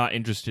Eliot not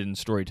interested in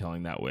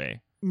storytelling that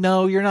way?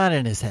 no, you're not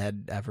in his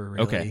head ever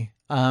really. Okay.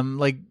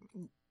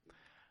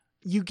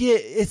 You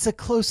get it's a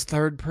close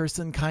third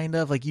person kind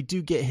of you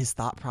do get his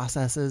thought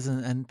processes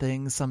and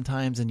things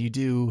sometimes, and you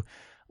do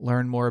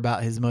learn more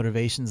about his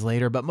motivations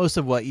later, but most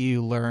of what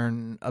you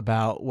learn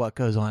about what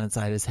goes on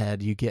inside his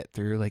head you get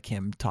through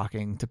him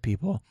talking to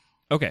people.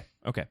 Okay.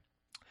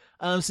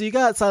 So you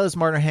got Silas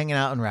Marner hanging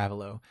out in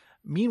Raveloe.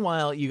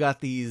 Meanwhile, you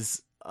got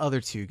these other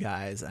two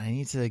guys. I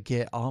need to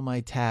get all my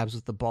tabs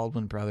with the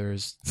Baldwin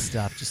brothers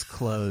stuff just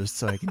closed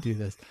so I can do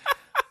this.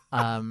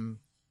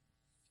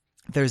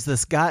 There's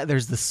this guy,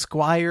 there's the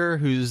squire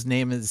whose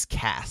name is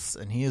Cass,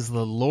 and he is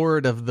the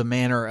lord of the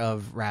manor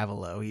of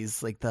Raveloe. He's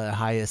the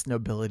highest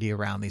nobility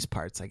around these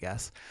parts, I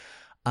guess.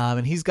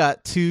 And he's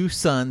got two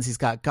sons. He's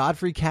got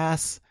Godfrey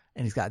Cass,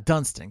 and he's got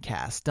Dunstan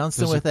Cass.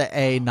 Dunstan with an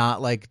A,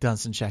 not like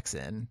Dunstan checks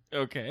in.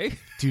 Okay.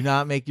 Do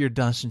not make your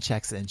Dunstan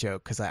checks in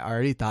joke, because I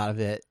already thought of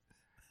it.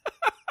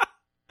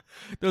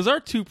 Those are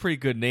two pretty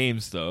good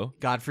names, though.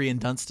 Godfrey and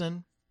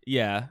Dunstan?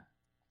 Yeah.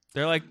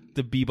 They're like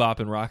the Bebop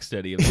and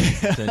Rocksteady of the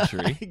 19th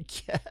century. I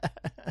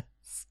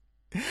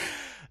guess.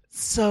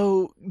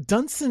 So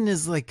Dunstan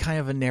is kind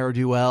of a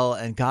ne'er-do-well,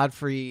 and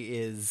Godfrey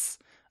is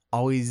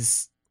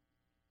always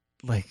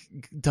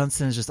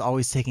Dunstan is just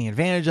always taking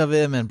advantage of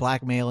him and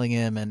blackmailing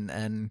him,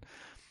 and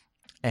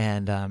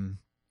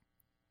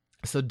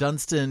so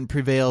Dunstan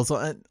prevails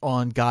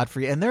on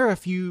Godfrey, and there are a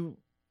few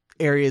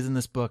areas in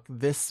this book,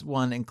 this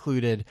one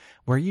included,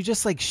 where you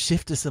just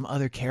shift to some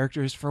other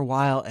characters for a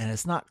while, and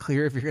it's not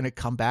clear if you're going to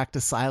come back to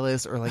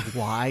Silas or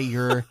why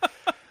you're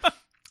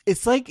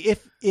it's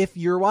if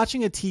you're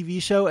watching a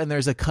TV show and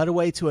there's a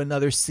cutaway to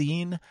another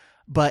scene,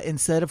 but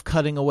instead of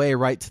cutting away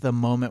right to the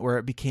moment where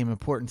it became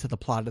important to the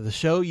plot of the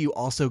show, you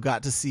also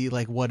got to see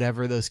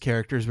whatever those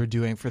characters were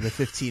doing for the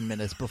 15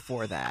 minutes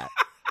before that.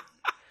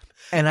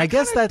 And I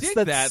guess that's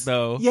that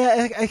though.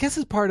 Yeah, I guess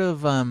it's part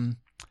of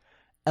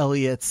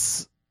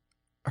Eliot's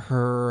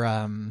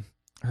her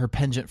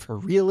penchant for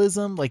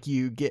realism.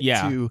 You get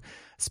to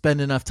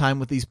spend enough time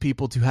with these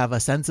people to have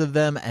a sense of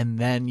them, and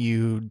then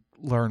you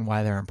learn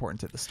why they're important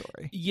to the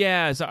story.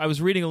 Yeah, so I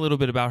was reading a little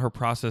bit about her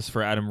process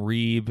for Adam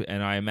Reeb,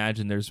 and I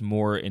imagine there's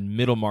more in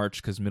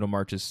Middlemarch, because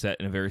Middlemarch is set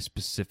in a very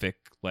specific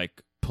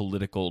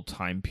political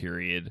time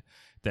period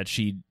that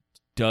she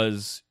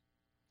does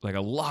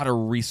a lot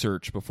of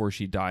research before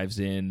she dives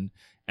in,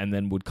 and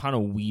then would kind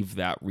of weave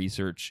that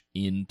research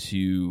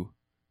into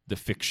the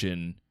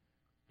fiction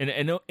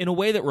in a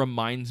way that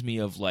reminds me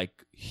of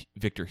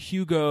Victor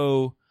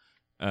Hugo,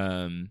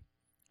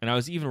 and I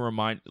was even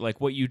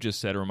what you just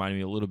said reminded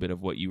me a little bit of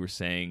what you were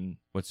saying,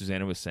 what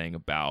Susanna was saying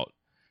about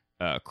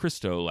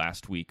Christo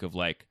last week, of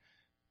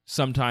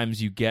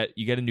sometimes you get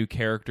a new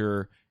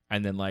character,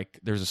 and then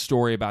there's a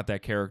story about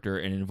that character,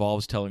 and it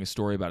involves telling a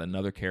story about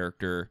another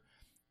character,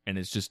 and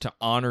it's just to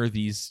honor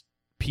these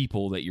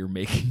people that you're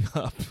making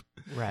up.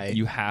 Right.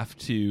 You have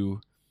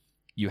to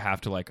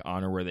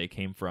honor where they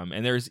came from.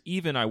 And there's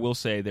even, I will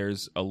say,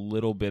 there's a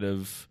little bit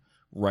of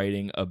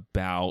writing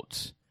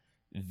about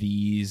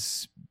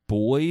these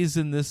boys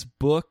in this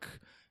book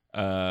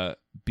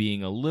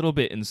being a little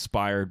bit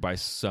inspired by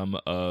some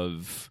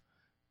of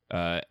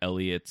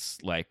Eliot's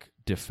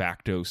de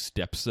facto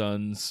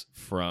stepsons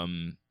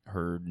from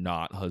her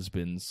not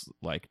husband's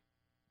like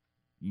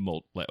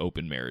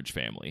open marriage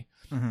family.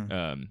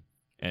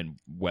 And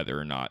whether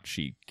or not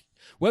she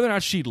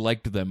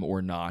liked them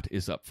or not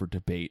is up for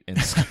debate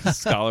and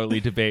scholarly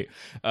debate.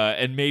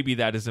 And maybe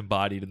that is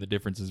embodied in the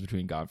differences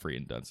between Godfrey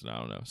and Dunstan. I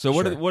don't know. So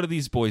what are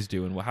these boys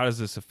doing? How does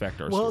this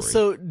affect our story? Well,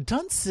 so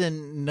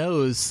Dunstan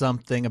knows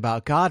something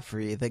about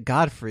Godfrey that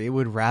Godfrey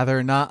would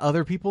rather not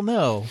other people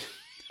know.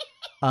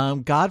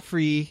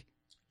 Godfrey...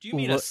 Do you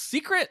mean a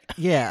secret?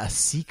 Yeah, a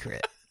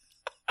secret.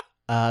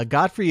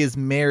 Godfrey is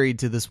married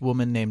to this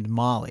woman named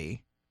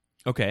Molly.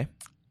 Okay.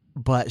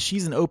 But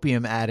she's an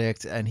opium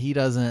addict, and he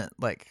didn't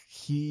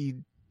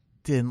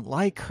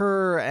like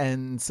her,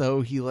 and so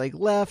he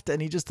left,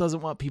 and he just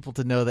doesn't want people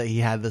to know that he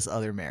had this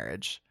other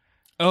marriage.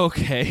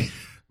 Okay.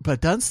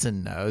 But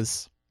Dunstan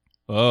knows.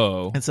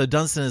 Oh. And so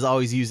Dunstan is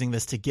always using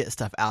this to get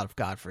stuff out of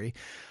Godfrey.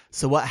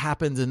 So what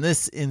happens in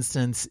this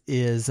instance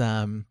is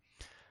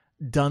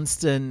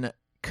Dunstan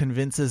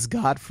convinces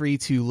Godfrey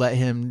to let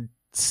him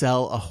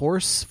sell a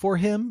horse for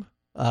him.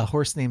 A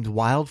horse named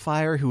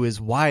Wildfire, who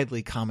is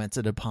widely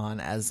commented upon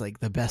as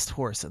the best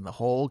horse in the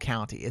whole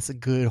county. It's a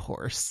good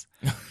horse.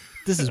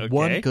 This is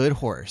one good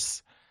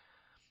horse.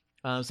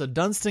 So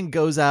Dunstan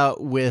goes out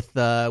with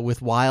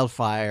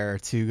Wildfire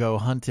to go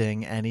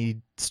hunting, and he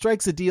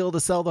strikes a deal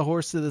to sell the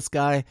horse to this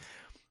guy.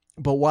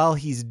 But while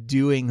he's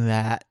doing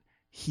that,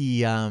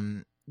 he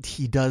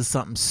does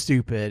something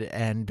stupid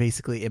and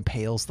basically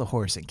impales the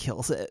horse and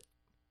kills it.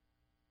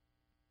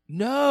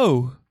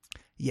 No.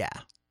 Yeah.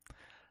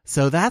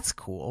 So that's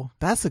cool.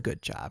 That's a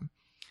good job.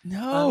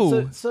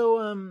 No.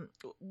 So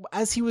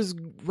as he was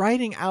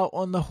riding out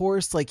on the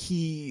horse,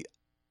 he,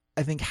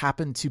 I think,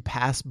 happened to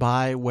pass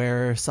by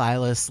where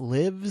Silas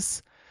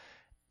lives,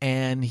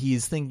 and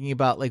he's thinking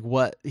about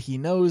what he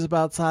knows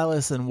about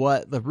Silas and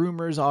what the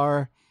rumors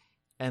are,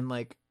 and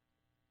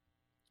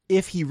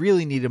if he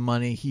really needed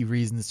money, he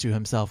reasons to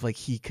himself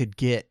he could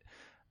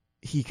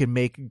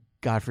make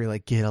Godfrey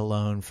get a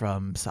loan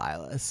from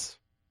Silas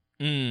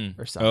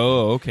or something.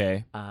 Oh,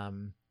 okay.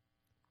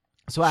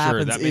 So what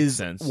happens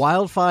is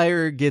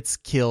Wildfire gets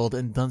killed,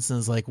 and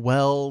Dunstan's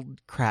well,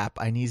 crap,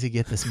 I need to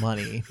get this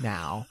money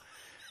now.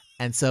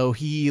 And so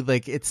he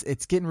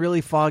it's getting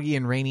really foggy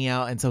and rainy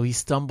out, and so he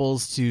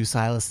stumbles to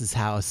Silas's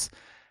house,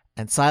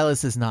 and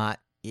Silas is not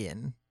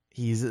in.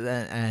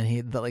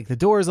 The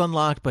door is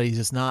unlocked, but he's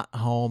just not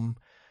home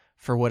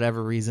for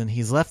whatever reason.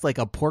 He's left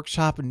a pork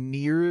chop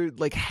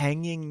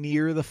hanging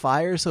near the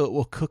fire so it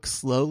will cook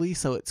slowly,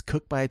 so it's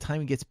cooked by the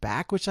time he gets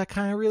back, which I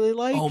kind of really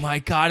like. Oh my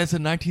God, it's a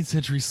 19th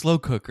century slow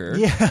cooker.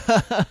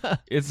 Yeah.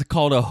 It's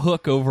called a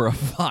hook over a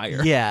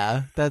fire.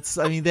 Yeah,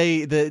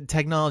 the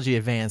technology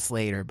advanced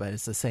later, but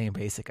it's the same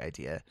basic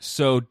idea.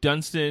 So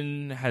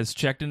Dunstan has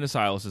checked into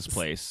Silas's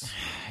place.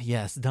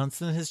 Yes,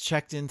 Dunstan has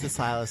checked into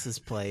Silas's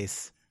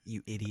place,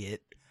 you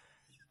idiot.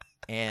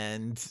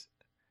 And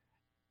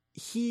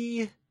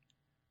he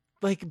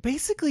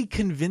basically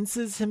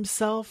convinces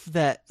himself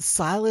that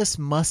Silas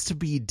must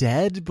be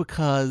dead,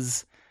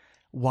 because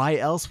why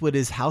else would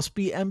his house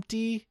be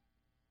empty?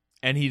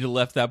 And he'd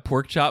left that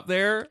pork chop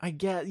there? I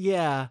get,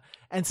 yeah.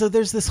 And so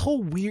there's this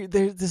whole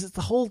the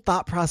whole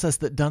thought process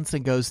that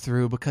Dunstan goes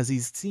through, because he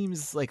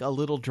seems a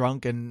little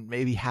drunk and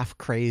maybe half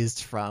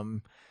crazed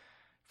from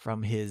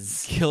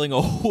his killing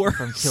a horse.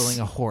 From killing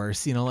a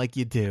horse, like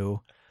you do.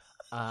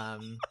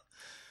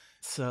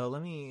 So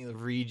let me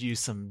read you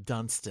some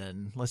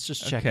Dunstan. Let's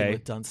just check in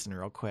with Dunstan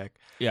real quick.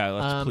 Yeah,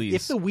 let's please.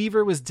 If the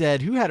weaver was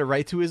dead, who had a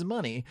right to his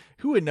money?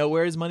 Who would know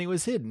where his money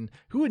was hidden?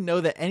 Who would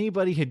know that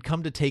anybody had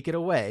come to take it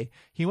away?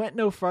 He went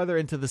no farther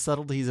into the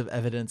subtleties of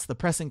evidence. The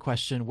pressing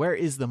question, where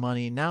is the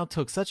money, now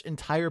took such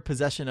entire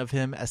possession of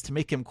him as to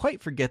make him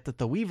quite forget that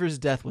the weaver's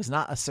death was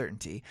not a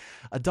certainty.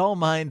 A dull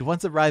mind,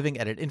 once arriving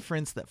at an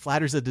inference that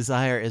flatters a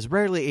desire, is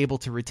rarely able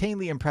to retain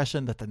the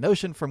impression that the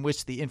notion from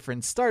which the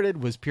inference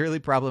started was purely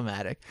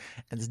problematic.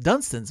 And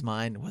Dunstan's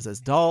mind was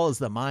as dull as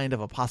the mind of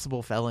a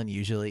possible felon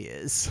usually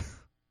is.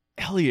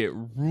 Eliot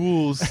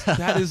rules.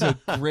 That is a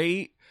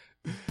great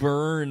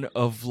burn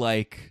of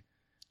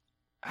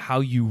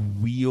how you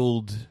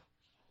wield,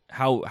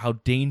 how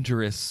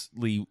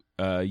dangerously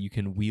you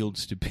can wield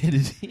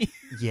stupidity.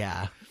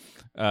 Yeah.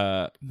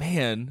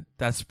 Man,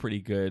 that's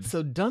pretty good.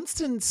 So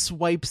Dunstan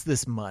swipes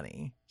this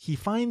money. He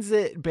finds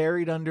it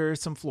buried under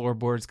some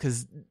floorboards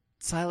because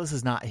Silas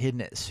has not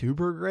hidden it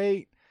super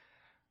great.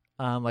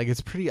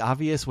 It's pretty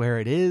obvious where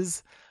it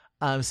is.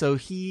 So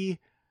he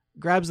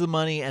grabs the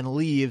money and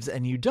leaves,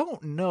 and you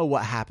don't know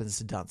what happens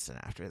to Dunstan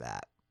after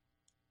that.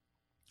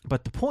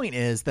 But the point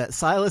is that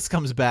Silas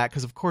comes back,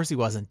 because of course he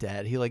wasn't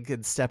dead. He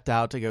had stepped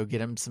out to go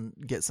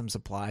get some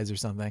supplies or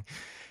something,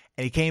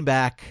 and he came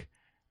back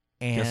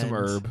and get some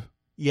herb.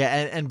 Yeah,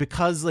 and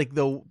because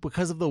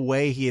of the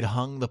way he had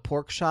hung the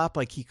pork chop,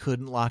 he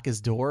couldn't lock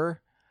his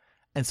door.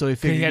 And so he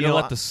figured he had to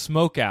let the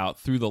smoke out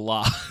through the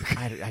lock.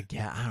 I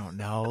don't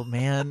know,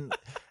 man.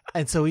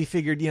 And so he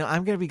figured,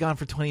 I'm going to be gone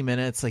for 20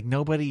 minutes.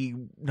 Nobody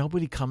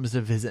comes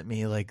to visit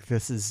me.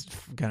 This is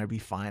going to be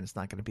fine. It's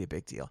not going to be a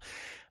big deal.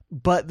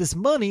 But this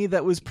money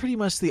that was pretty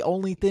much the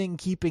only thing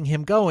keeping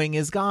him going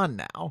is gone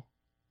now.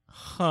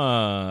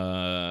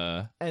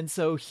 Huh. And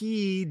so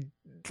he,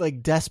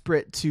 like,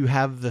 desperate to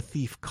have the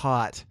thief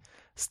caught,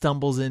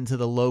 stumbles into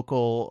the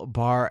local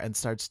bar and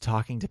starts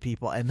talking to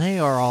people. And they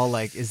are all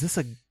like, is this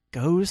a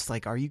ghost?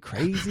 Like, are you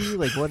crazy?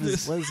 Like, what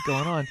is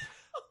going on?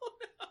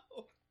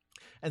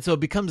 And so it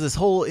becomes this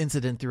whole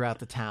incident throughout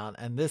the town.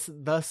 And this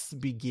thus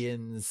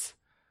begins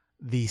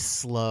the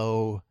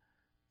slow,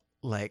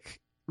 like,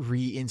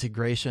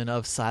 reintegration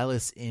of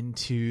Silas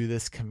into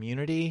this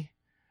community.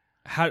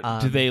 How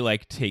do they,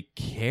 like, take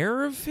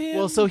care of him?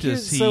 Well, so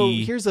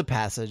here's a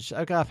passage.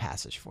 I've got a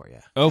passage for you.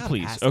 Oh,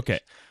 please.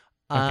 Okay.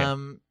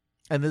 And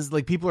this,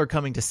 like, people are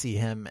coming to see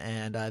him,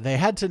 and they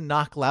had to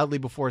knock loudly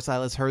before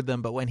Silas heard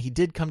them. But when he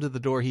did come to the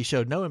door, he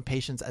showed no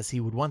impatience, as he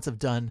would once have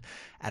done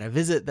at a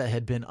visit that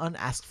had been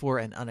unasked for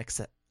and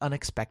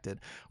unexpected.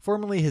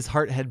 Formerly, his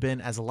heart had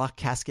been as a locked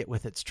casket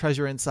with its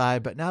treasure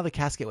inside, but now the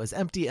casket was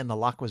empty and the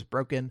lock was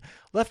broken.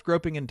 Left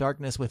groping in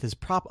darkness with his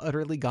prop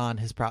utterly gone,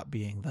 his prop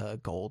being the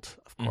gold,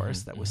 of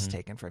course, that was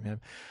taken from him.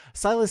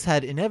 Silas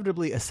had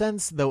inevitably a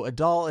sense, though a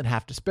dull and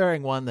half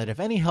despairing one, that if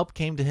any help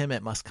came to him,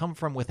 it must come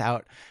from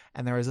without,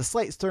 and there was a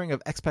slight stirring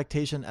of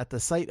expectation at the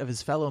sight of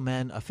his fellow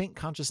men, a faint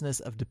consciousness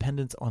of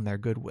dependence on their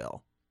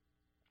goodwill.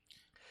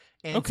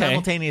 And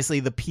simultaneously,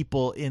 the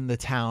people in the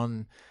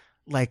town,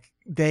 like,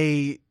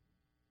 they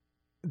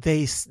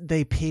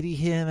pity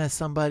him as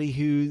somebody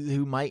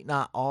who might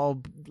not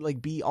all,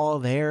 like, be all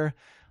there.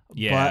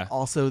 Yeah. But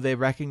also they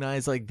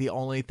recognize, like, the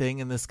only thing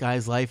in this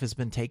guy's life has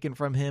been taken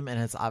from him,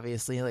 and it's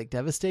obviously, like,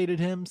 devastated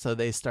him. So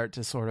they start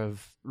to sort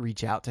of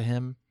reach out to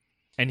him.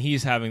 And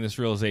he's having this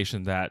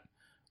realization that,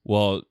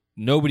 well,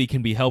 nobody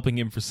can be helping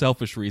him for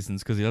selfish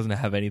reasons because he doesn't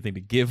have anything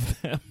to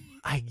give them.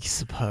 I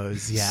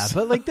suppose, yeah.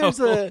 But, like, there's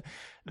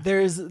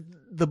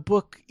the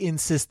book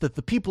insists that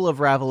the people of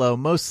Raveloe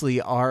mostly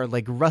are,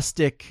 like,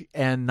 rustic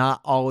and not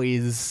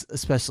always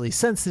especially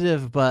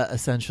sensitive, but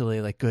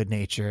essentially, like,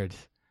 good-natured.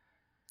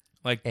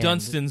 Like,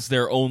 Dunstan's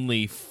their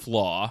only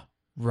flaw.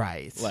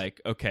 Right.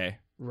 Like, okay.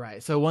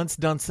 Right. So once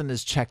Dunstan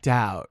is checked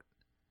out,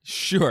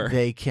 sure,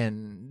 they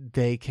can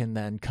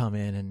then come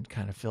in and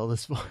kind of fill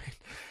this void.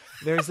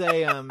 There's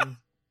a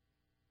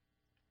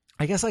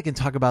I guess I can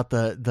talk about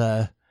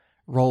the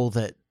role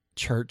that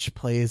church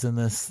plays in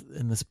this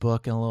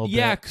book in a little bit.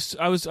 Yeah, 'cause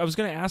I was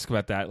going to ask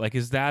about that. Like,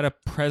 is that a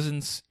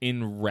presence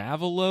in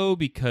Raveloe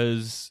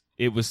because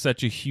it was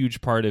such a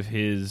huge part of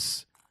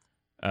his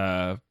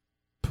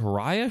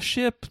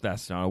pariahship?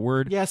 That's not a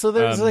word. Yeah, so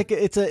there's like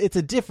it's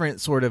a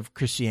different sort of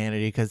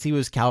Christianity because he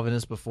was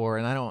Calvinist before,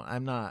 and I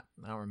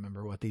don't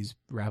remember what these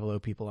Raveloe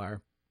people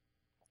are.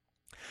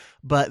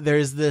 But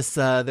there's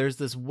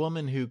this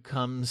woman who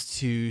comes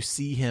to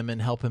see him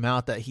and help him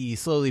out that he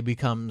slowly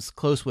becomes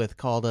close with,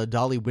 called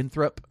Dolly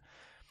Winthrop.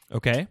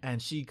 Okay,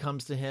 and she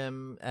comes to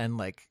him and,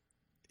 like,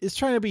 is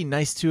trying to be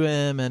nice to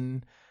him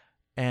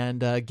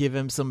and give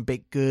him some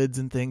baked goods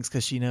and things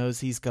because she knows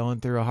he's going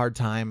through a hard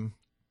time.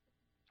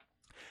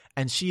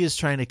 And she is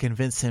trying to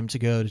convince him to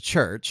go to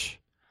church.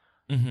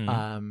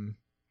 Mm-hmm.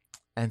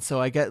 And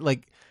so I get,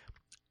 like,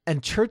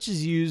 and church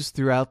is used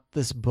throughout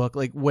this book.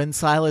 Like, when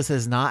Silas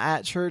is not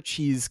at church,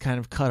 he's kind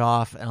of cut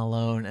off and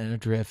alone and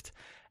adrift.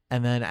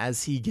 And then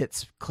as he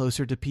gets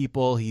closer to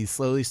people, he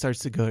slowly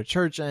starts to go to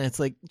church. And it's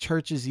like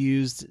church is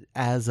used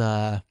as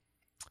a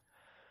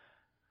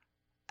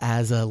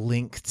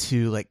link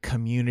to, like,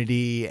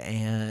 community.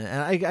 And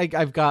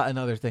I've got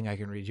another thing I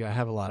can read you. I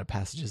have a lot of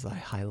passages that I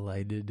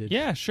highlighted.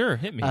 Yeah, sure.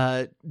 Hit me.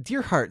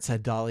 Dear heart,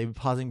 said Dolly,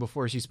 pausing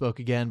before she spoke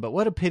again, but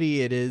what a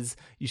pity it is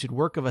you should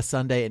work of a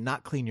Sunday and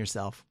not clean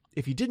yourself.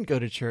 If you didn't go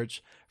to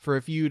church, for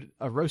if you'd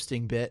a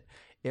roasting bit,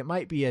 it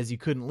might be as you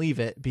couldn't leave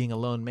it, being a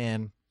lone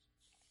man.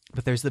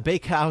 But there's the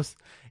bakehouse.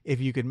 If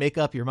you could make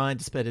up your mind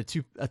to spend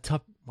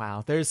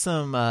wow, there's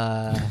some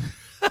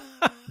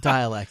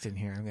dialect in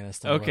here. I'm going to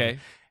start. Okay.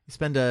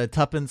 Spend a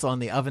tuppence on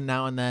the oven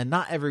now and then.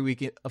 Not every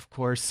week, of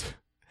course.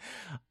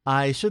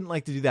 I shouldn't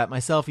like to do that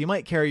myself. You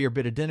might carry your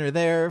bit of dinner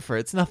there, for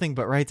it's nothing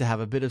but right to have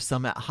a bit of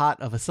some hot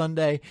of a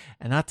Sunday,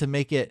 and not to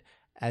make it,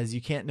 as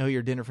you can't know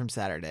your dinner from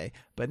Saturday.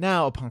 But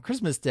now, upon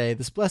Christmas Day,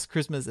 this blessed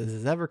Christmas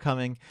is ever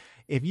coming,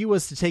 if you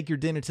was to take your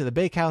dinner to the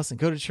bakehouse and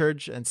go to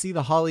church and see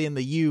the holly and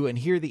the yew and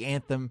hear the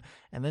anthem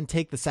and then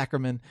take the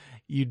sacrament,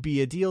 you'd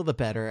be a deal the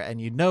better,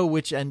 and you'd know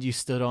which end you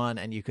stood on,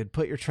 and you could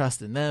put your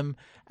trust in them,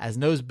 as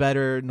knows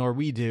better nor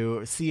we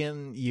do,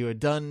 seeing you had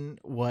done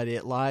what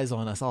it lies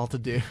on us all to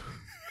do.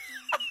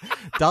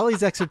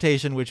 Dolly's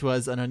exhortation, which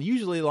was an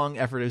unusually long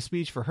effort of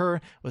speech for her,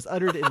 was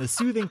uttered in the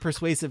soothing,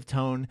 persuasive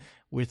tone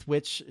with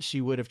which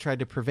she would have tried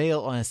to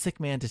prevail on a sick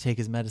man to take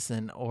his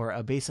medicine, or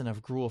a basin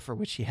of gruel for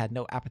which he had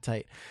no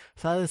appetite.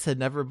 Silas had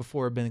never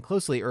before been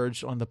closely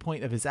urged on the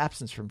point of his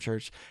absence from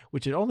church,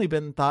 which had only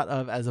been thought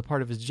of as a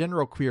part of his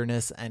general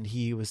queerness, and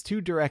he was too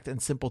direct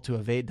and simple to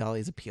evade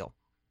Dolly's appeal.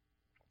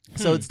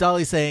 So it's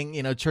Dolly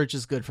saying, church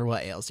is good for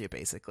what ails you,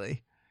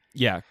 basically.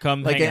 Yeah,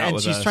 come like, hang out and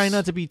with she's us. trying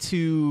not to be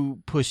too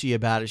pushy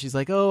about it. She's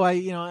like, "Oh, I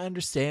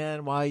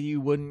understand why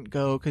you wouldn't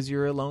go because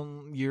you're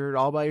alone, you're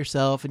all by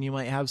yourself, and you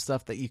might have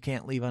stuff that you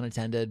can't leave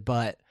unattended.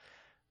 But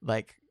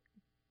like,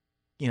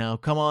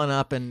 come on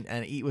up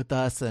and eat with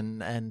us,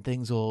 and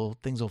things will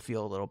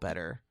feel a little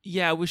better."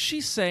 Yeah, was she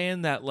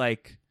saying that,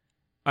 like,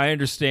 I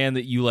understand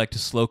that you like to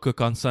slow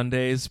cook on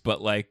Sundays, but,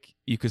 like,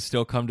 you could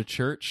still come to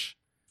church?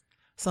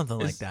 Something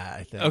like that,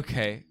 I think.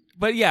 Okay.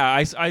 But yeah,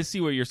 I see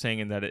what you're saying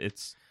in that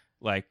it's,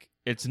 like,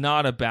 it's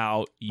not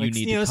about you Like,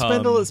 need to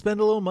come. spend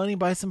a little money,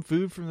 buy some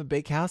food from the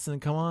bakehouse,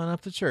 and come on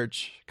up to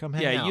church. Come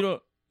hang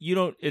out. You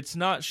don't, it's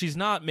not, she's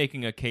not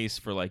making a case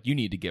for, like, you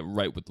need to get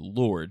right with the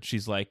Lord.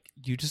 She's like,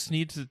 you just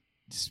need to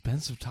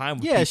spend some time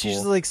with people. She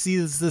just, like,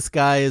 sees this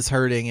guy is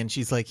hurting, and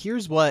she's like,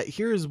 here's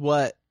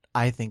what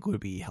I think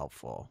would be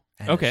helpful.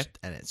 And Okay.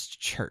 It's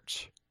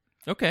church.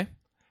 Okay.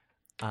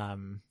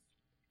 Um,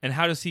 And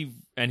how does he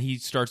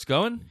starts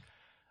going?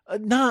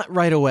 Not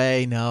right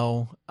away,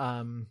 no.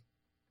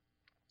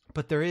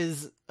 But there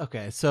is,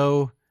 okay,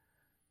 so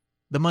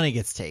the money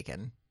gets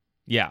taken.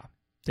 Yeah.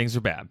 Things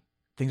are bad.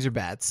 Things are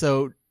bad.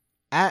 So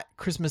at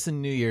Christmas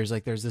and New Year's,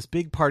 like, there's this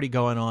big party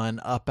going on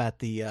up at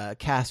the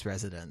Cass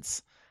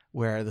residence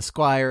where the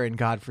Squire and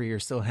Godfrey are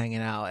still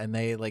hanging out, and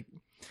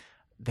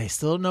they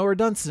still know where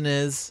Dunstan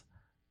is,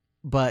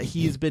 but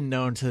he's been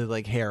known to,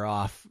 like, hair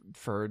off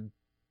for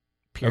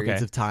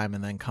periods of time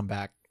and then come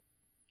back,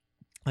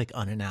 like,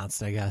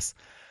 unannounced, I guess.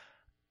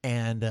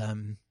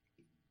 And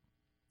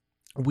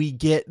we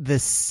get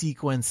this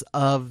sequence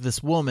of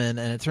this woman,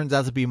 and it turns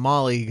out to be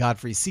Molly,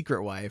 Godfrey's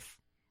secret wife,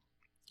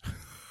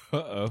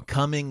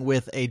 coming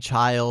with a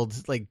child,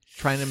 like,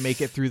 trying to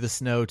make it through the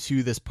snow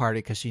to this party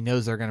because she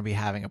knows they're going to be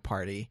having a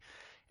party.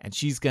 And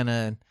she's going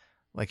to,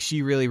 like,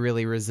 she really,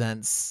 really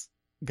resents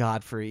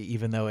Godfrey,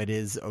 even though it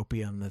is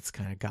opium that's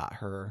kind of got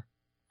her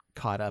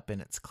caught up in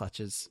its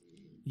clutches.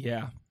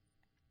 Yeah.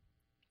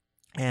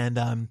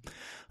 And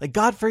like,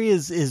 Godfrey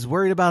is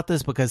worried about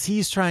this because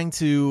he's trying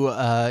to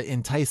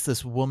entice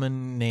this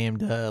woman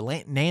named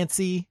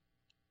Nancy,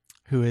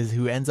 who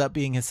ends up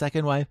being his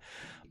second wife,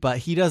 but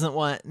he doesn't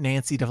want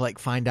Nancy to, like,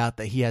 find out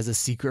that he has a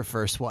secret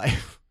first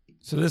wife.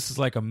 So this is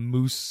like a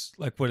moose,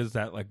 like, what is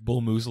that, like,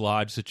 Bull Moose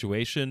Lodge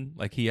situation?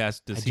 Like, he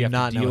has I he do have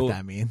not to deal? know what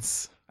that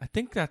means. I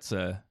think that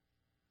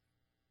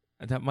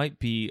might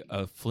be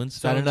a Flintstones.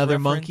 Is that another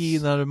reference.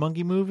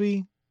 monkey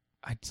movie?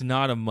 It's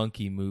not a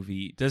monkey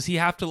movie. Does he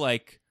have to,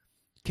 like?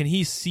 Can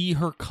he see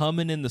her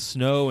coming in the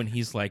snow and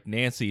he's like,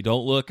 Nancy,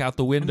 don't look out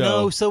the window?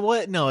 No. So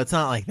what? No, it's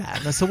not like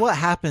that. No, so what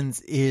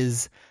happens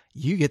is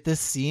you get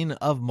this scene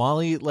of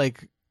Molly,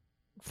 like,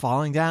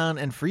 falling down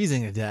and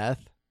freezing to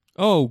death.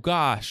 Oh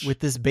gosh! With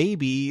this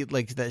baby,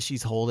 like, that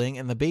she's holding,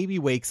 and the baby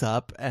wakes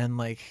up and,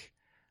 like,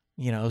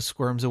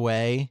 squirms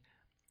away,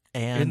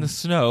 and in the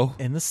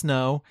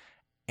snow,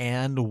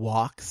 and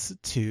walks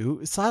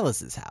to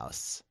Silas's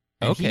house.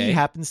 And Okay. he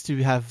happens to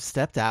have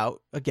stepped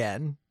out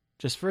again,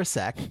 just for a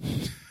sec.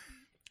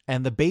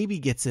 And the baby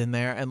gets in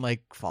there and,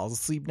 like, falls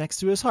asleep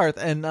next to his hearth.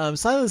 And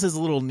Silas is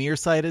a little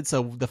nearsighted,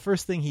 so the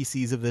first thing he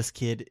sees of this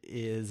kid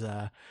is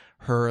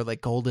her,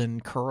 like,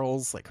 golden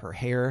curls, like her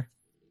hair.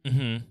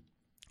 Mm-hmm.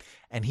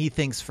 And he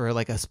thinks for,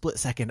 like, a split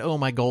second, oh,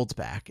 my gold's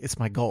back. It's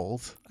my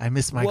gold. I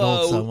miss my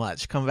gold so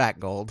much. Come back,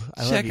 gold.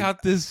 Check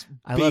out this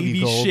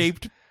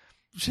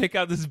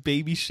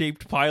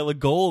baby-shaped pile of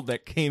gold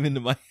that came into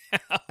my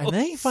house. And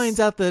then he finds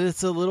out that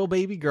it's a little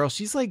baby girl.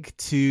 She's, like,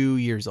 2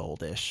 years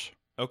oldish.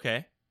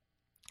 Okay.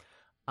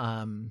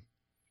 And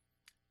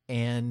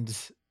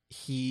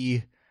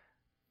he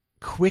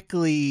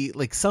quickly,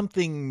 like,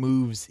 something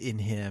moves in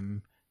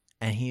him,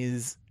 and he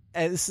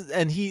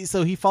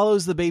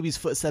follows the baby's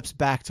footsteps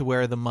back to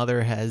where the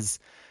mother has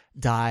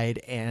died,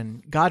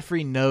 and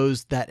Godfrey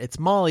knows that it's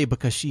Molly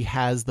because she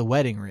has the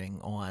wedding ring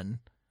on.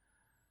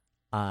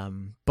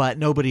 But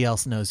nobody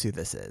else knows who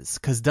this is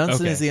because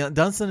Dunstan is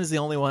the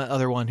only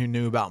other one who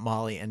knew about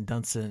Molly, and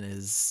Dunstan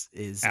is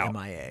out.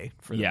 MIA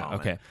for the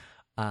moment. Okay.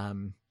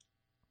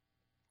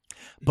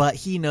 But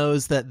he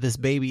knows that this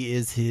baby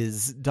is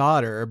his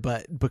daughter,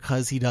 but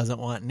because he doesn't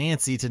want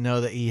Nancy to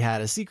know that he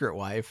had a secret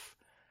wife,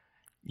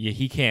 yeah,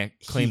 he can't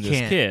claim this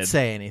kid. Can't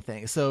say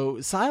anything.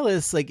 So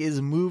Silas, like,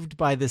 is moved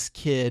by this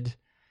kid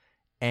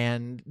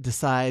and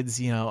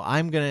decides,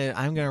 I'm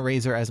gonna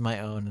raise her as my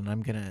own, and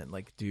I'm gonna,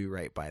 like, do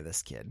right by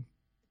this kid.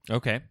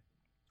 Okay.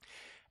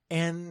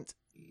 And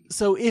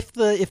so if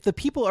the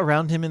people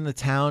around him in the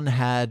town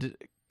had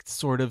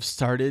sort of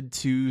started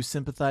to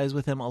sympathize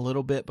with him a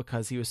little bit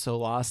because he was so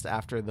lost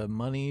after the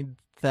money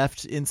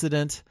theft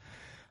incident,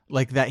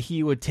 like, that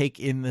he would take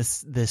in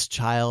this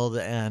child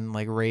and,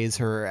 like, raise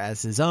her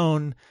as his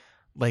own,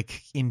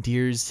 like,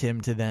 endears him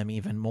to them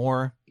even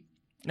more.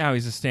 Now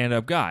he's a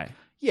stand-up guy.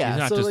 Yeah, he's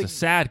not so, just like, a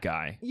sad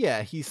guy.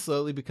 Yeah, he's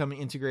slowly becoming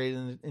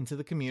integrated into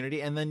the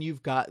community, and then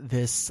you've got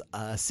this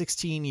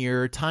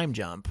 16-year time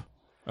jump.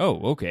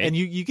 Oh, okay. And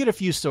you get a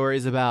few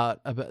stories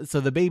about so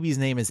the baby's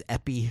name is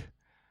Epi.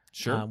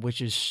 Sure.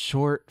 Which is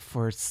short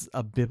for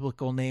a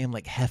biblical name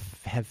like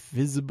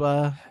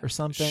Hephzibah or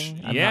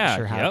something. I'm not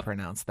sure how to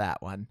pronounce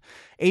that one.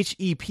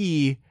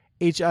 HEP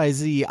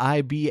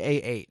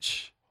Hizibah.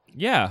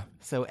 Yeah.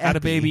 So Had a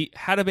Epi.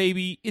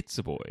 baby, it's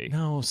a boy.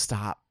 No,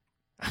 stop.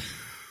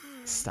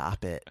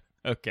 Stop it.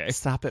 Okay.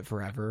 Stop it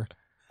forever.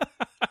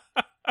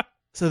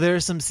 So there are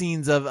some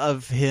scenes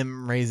of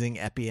him raising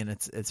Epi, and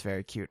it's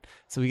very cute.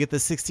 So we get the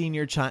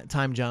 16-year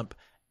time jump,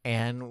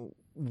 and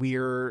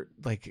we're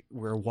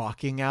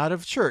walking out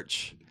of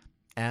church.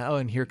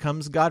 And here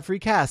comes Godfrey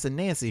Cass and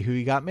Nancy, who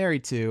he got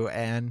married to,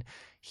 and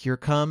here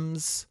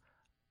comes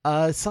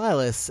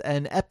Silas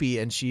and Epi,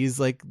 and she's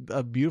like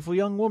a beautiful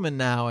young woman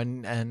now,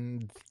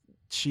 and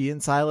she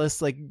and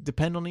Silas like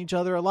depend on each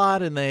other a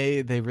lot, and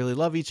they really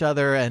love each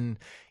other. And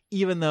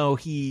even though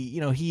he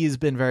has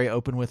been very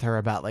open with her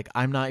about like,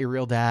 I'm not your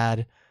real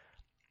dad,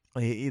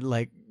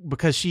 like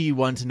because she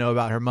wanted to know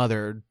about her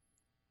mother.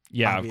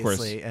 Yeah,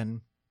 obviously. of course.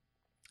 And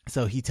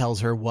so he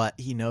tells her what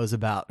he knows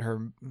about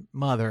her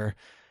mother,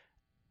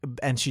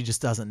 and she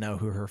just doesn't know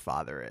who her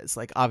father is.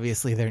 Like,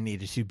 obviously there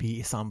needed to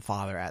be some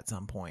father at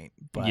some point,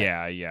 but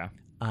yeah.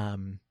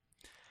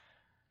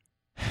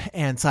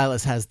 And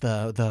Silas has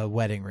the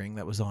wedding ring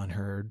that was on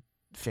her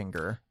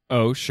finger.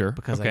 Oh, sure.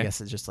 Because okay. I guess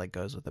it just like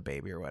goes with the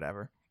baby or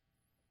whatever.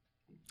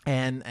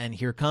 And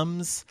here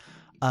comes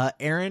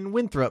Aaron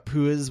Winthrop,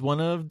 who is one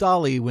of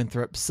Dolly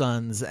Winthrop's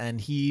sons,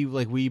 and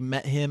we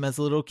met him as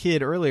a little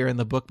kid earlier in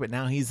the book, but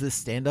now he's this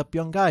stand-up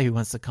young guy who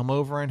wants to come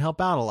over and help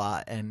out a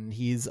lot, and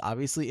he's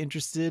obviously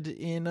interested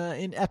in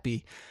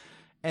Epi.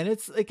 And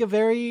it's like a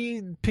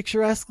very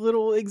picturesque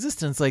little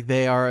existence. Like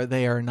they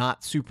are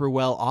not super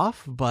well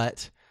off,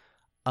 but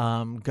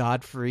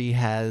Godfrey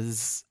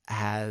has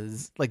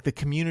like the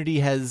community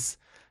has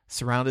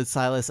surrounded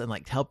Silas and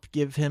like helped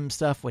give him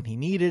stuff when he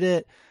needed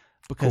it,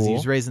 because he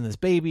was raising this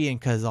baby and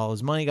because all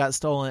his money got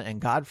stolen. And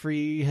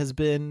Godfrey has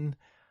been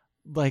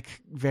like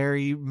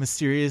very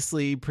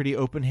mysteriously pretty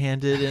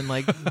open-handed and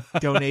like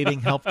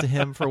donating help to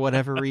him for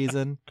whatever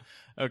reason.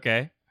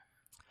 Okay.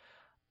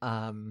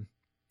 And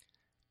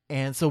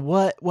so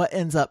what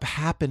ends up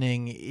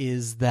happening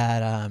is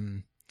that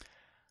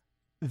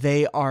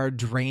they are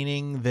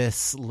draining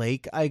this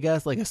lake, I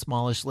guess, like a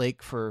smallish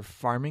lake for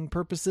farming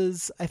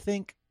purposes, I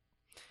think.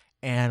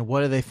 And what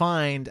do they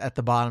find at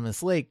the bottom of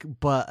this lake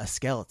but a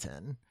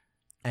skeleton?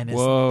 And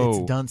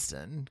it's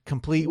Dunstan,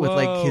 complete with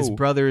like his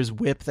brother's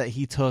whip that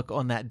he took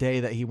on that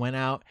day that he went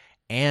out,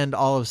 and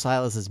all of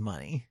Silas's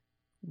money.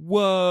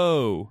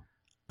 Whoa.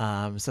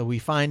 So we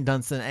find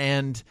Dunstan,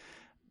 and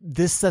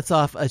this sets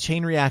off a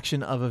chain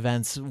reaction of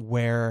events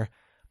where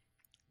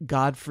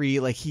Godfrey,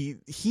 like he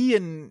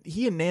and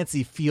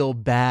Nancy feel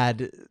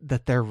bad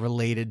that they're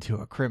related to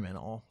a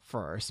criminal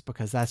first,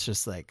 because that's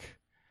just like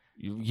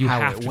you how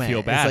have it to went.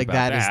 feel bad It's like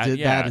about that.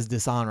 that is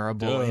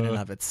dishonorable in and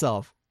of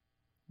itself.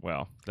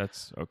 Well,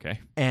 that's okay.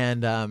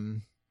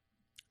 And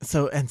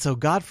so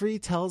Godfrey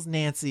tells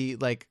Nancy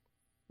like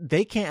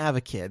they can't have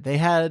a kid. They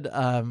had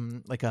I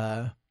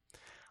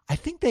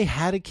think they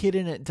had a kid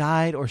and it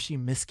died, or she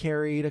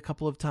miscarried a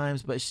couple of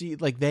times, but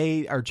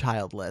they are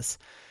childless.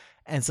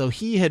 And so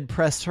he had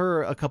pressed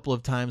her a couple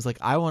of times, like,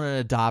 I want to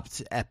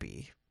adopt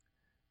Epi.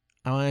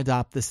 I want to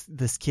adopt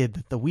this kid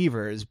that the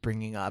Weaver is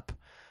bringing up,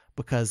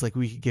 because like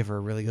we could give her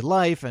a really good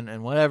life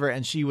and whatever.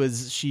 And she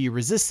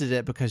resisted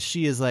it, because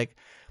she is like,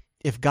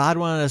 if God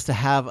wanted us to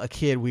have a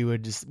kid, we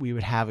would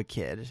have a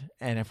kid.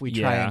 And if we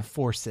try and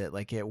force it,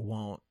 like, it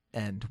won't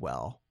end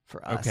well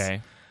for us.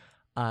 Okay.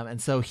 And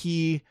so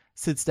he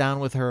sits down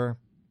with her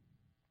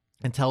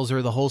and tells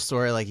her the whole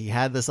story. Like, he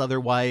had this other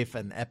wife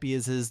and Epi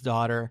is his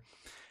daughter.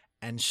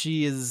 And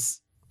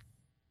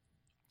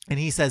and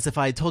he says, if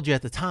I had told you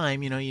at the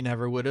time, you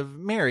never would have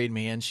married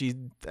me. And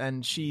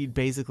she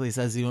basically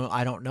says,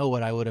 I don't know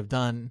what I would have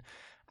done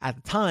at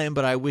the time,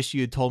 but I wish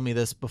you had told me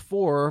this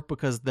before,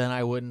 because then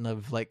I wouldn't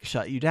have like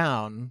shut you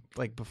down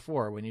like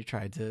before when you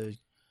wanted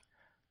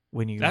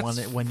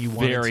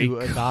to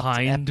adopt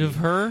kind Epi. of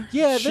her.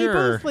 Yeah,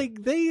 sure. They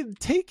both they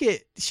take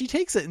it. She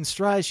takes it in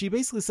stride. She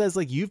basically says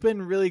like, you've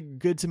been really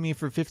good to me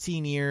for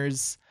 15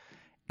 years,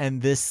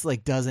 and this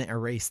like doesn't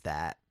erase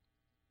that.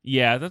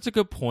 Yeah, that's a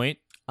good point.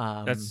 He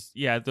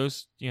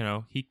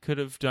could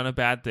have done a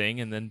bad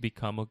thing and then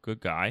become a good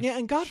guy. Yeah,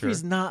 and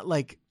Godfrey's not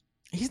like,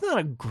 he's not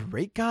a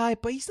great guy,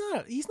 but he's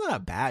not a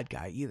bad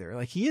guy either.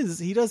 Like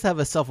he does have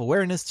a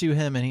self-awareness to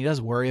him, and he does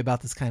worry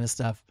about this kind of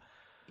stuff.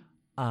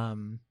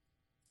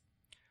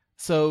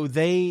 So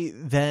they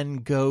then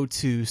go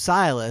to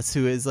Silas,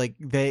 who is like,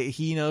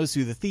 he knows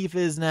who the thief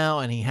is now,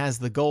 and he has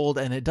the gold,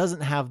 and it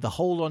doesn't have the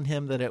hold on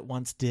him that it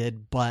once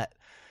did, but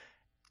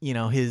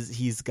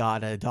he's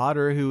got a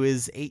daughter who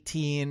is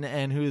 18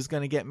 and who is going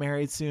to get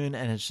married soon.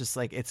 And it's just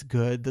like, it's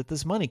good that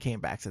this money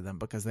came back to them,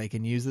 because they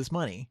can use this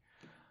money.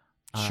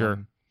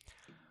 Sure.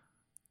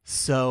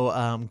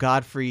 So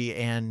Godfrey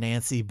and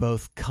Nancy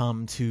both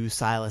come to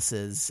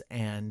Silas's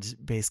and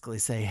basically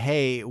say,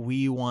 hey,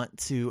 we want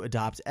to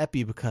adopt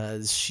Epi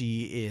because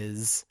she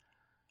is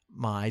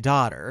my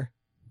daughter.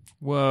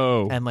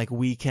 Whoa. And like,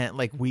 we can't,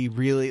 like, we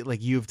really,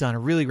 like, you've done a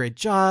really great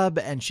job,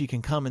 and she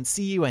can come and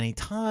see you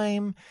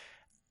anytime.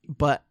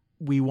 But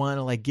we want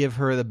to like give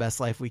her the best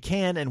life we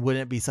can, and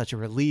wouldn't it be such a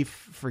relief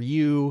for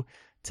you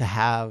to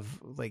have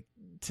like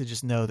to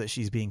just know that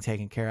she's being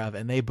taken care of.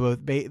 And they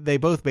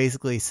both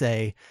basically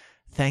say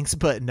thanks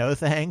but no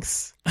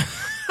thanks.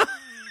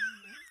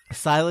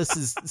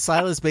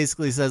 Silas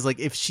basically says, like,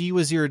 if she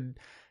was your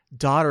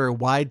daughter,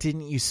 why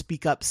didn't you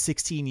speak up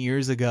 16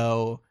 years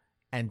ago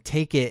and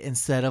take it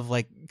instead of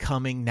like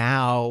coming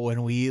now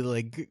when we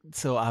like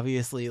so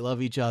obviously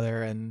love each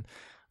other, and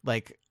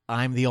like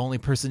I'm the only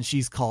person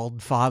she's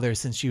called father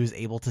since she was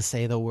able to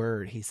say the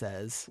word, he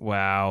says.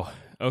 Wow.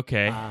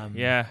 Okay.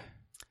 Yeah.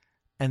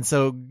 And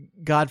so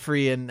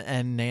Godfrey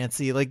and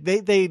Nancy, like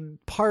they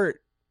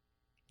part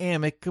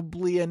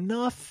amicably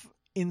enough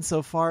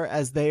insofar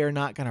as they are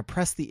not going to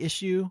press the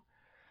issue.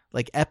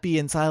 Like Epi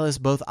and Silas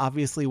both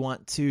obviously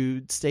want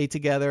to stay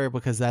together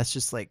because that's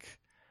just like,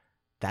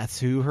 that's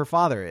who her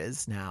father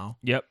is now.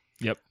 Yep.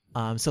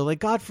 So like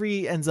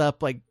Godfrey ends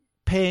up like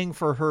paying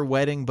for her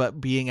wedding, but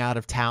being out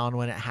of town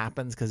when it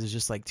happens because it's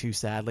just like too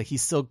sad. Like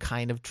he's still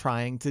kind of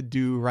trying to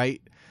do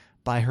right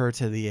by her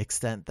to the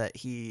extent that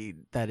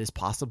is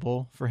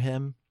possible for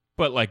him.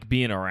 But like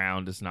being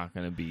around is not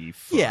going to be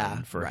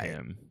fun for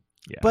him.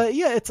 Yeah. But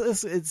yeah,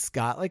 it's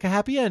got like a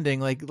happy ending.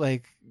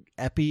 Like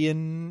Epi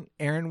and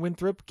Aaron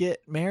Winthrop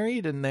get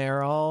married and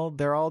they're all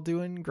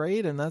doing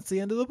great, and that's the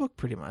end of the book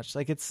pretty much.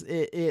 Like it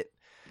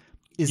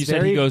is. You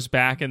said he goes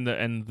back and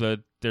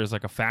there's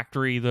like a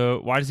factory though.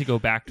 Why does he go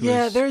back to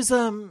his... there's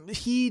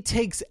he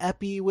takes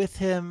Epi with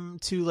him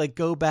to like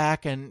go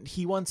back, and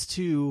he wants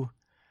to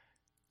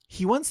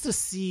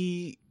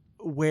see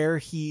where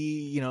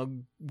he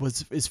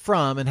is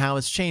from and how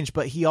it's changed,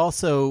 but he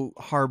also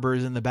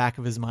harbors in the back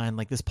of his mind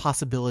like this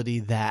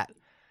possibility that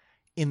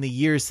in the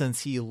years since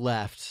he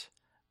left,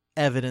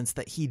 evidence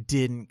that he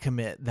didn't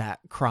commit that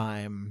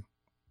crime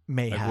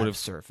may have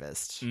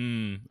surfaced.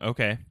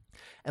 Okay.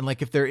 And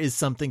like if there is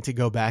something to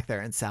go back there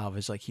and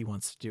salvage, like he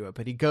wants to do it.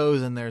 But he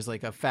goes and there's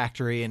like a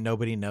factory and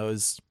nobody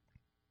knows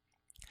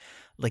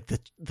like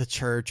the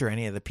church or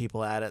any of the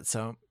people at it.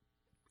 So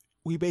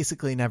we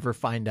basically never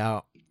find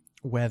out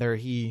whether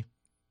he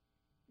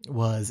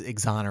was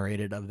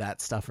exonerated of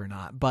that stuff or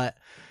not. But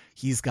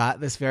he's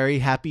got this very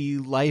happy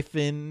life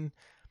in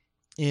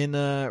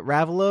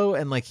Ravelo,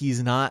 and like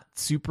he's not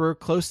super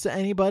close to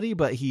anybody,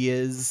 but he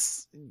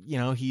is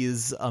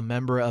a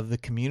member of the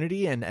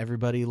community, and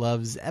everybody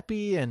loves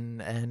Epi,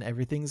 and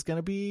everything's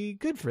gonna be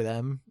good for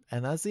them.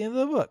 And that's the end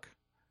of the book.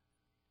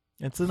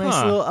 It's a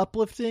nice little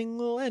uplifting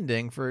little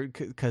ending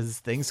because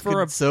things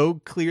could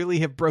so clearly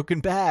have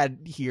broken bad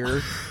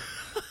here.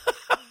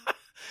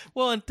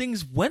 Well, and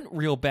things went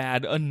real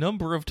bad a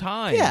number of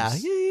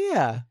times.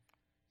 Yeah.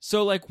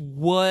 So, like,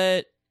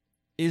 what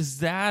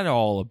is that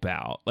all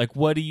about? Like,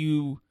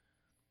 we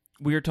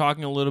were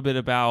talking a little bit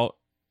about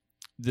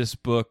this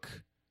book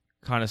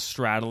kind of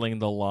straddling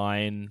the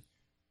line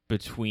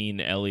between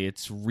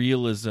Eliot's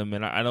realism,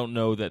 and I don't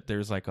know that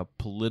there's like a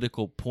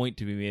political point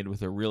to be made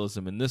with a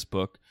realism in this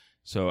book.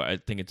 So I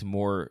think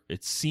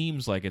it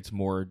seems like it's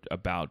more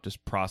about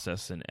just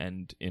process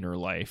and inner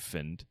life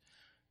and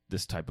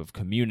this type of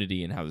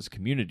community and how this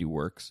community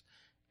works.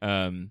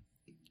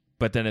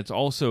 But then it's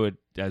also,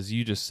 as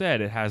you just said,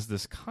 it has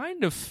this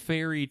kind of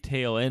fairy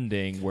tale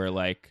ending where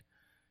like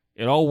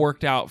it all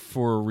worked out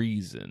for a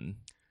reason.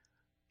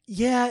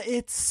 Yeah,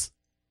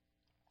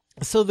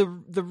 so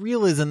the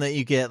realism that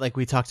you get, like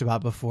we talked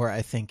about before,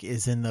 I think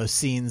is in those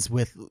scenes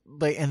with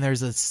like, and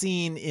there's a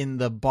scene in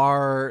the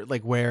bar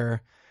like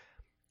where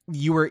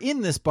you were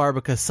in this bar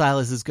because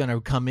Silas is going to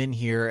come in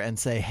here and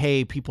say,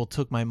 hey, people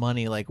took my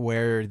money. Like,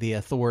 where are the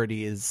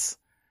authorities?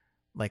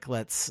 Like,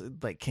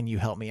 can you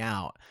help me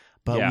out?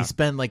 But we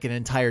spend like an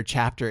entire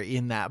chapter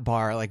in that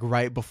bar, like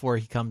right before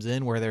he comes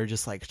in, where they're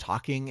just like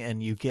talking,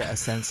 and you get a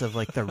sense of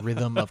like the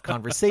rhythm of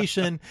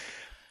conversation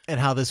and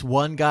how this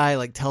one guy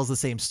like tells the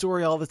same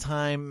story all the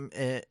time,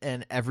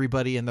 and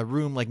everybody in the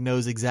room like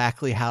knows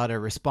exactly how to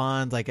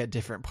respond like at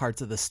different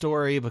parts of the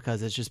story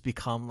because it's just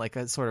become like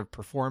a sort of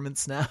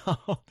performance now.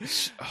 Oh,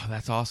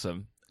 that's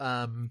awesome.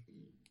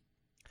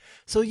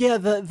 So yeah,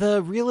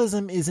 the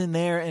realism is in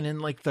there, and in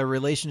like the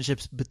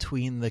relationships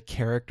between the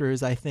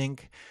characters. I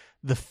think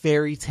the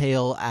fairy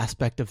tale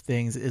aspect of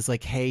things is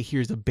like, hey,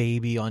 here's a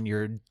baby on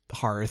your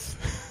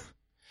hearth.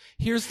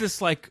 Here's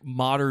this like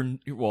modern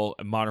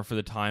for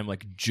the time,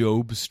 like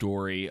Job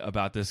story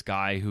about this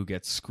guy who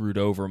gets screwed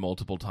over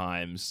multiple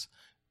times,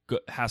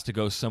 has to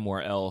go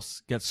somewhere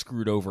else, gets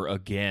screwed over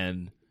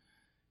again,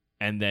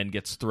 and then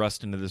gets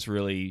thrust into this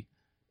really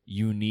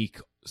unique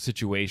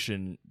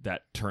situation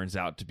that turns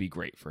out to be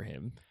great for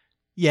him.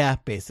 Yeah,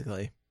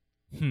 basically.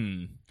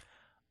 And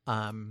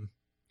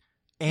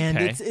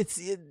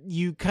okay.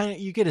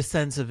 You get a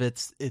sense of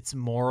its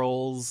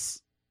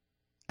morals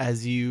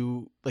as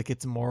you like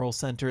its moral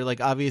center.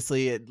 Like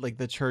obviously like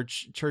the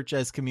church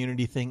as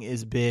community thing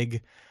is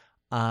big.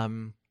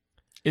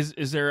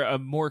 Is there a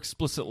more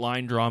explicit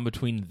line drawn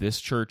between this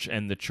church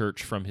and the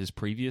church from his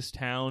previous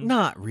town?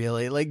 Not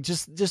really. Like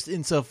just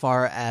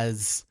insofar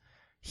as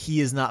he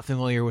is not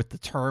familiar with the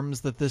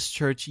terms that this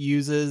church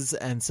uses,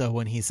 and so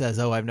when he says,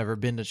 "Oh, I've never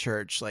been to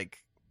church," like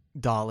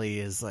Dolly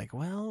is like,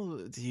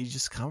 well, do you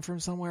just come from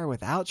somewhere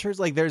without church?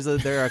 Like there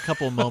are a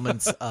couple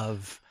moments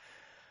of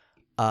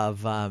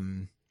of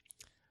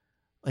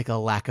like a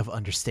lack of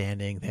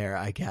understanding there,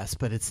 I guess.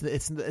 But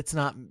it's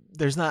not,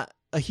 there's not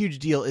a huge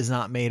deal is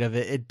not made of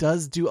it. It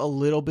does do a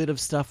little bit of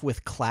stuff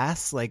with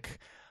class, like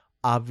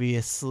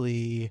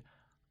obviously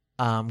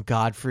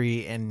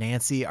Godfrey and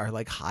Nancy are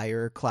like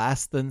higher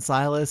class than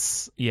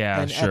Silas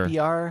and Epi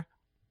are.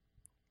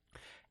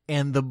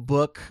 And the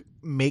book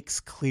makes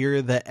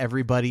clear that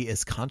everybody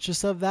is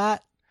conscious of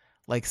that.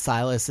 Like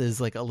Silas is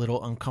like a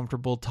little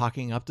uncomfortable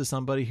talking up to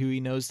somebody who he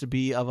knows to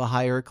be of a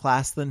higher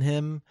class than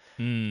him.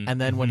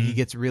 And then when he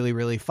gets really,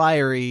 really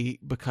fiery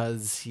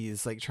because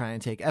he's like trying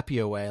to take Epi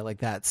away, like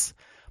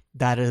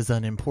that is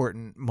an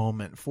important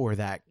moment for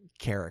that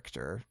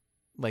character.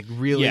 Like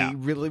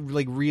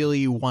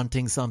really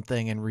wanting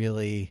something and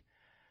really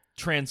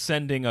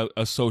transcending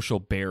a social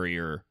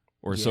barrier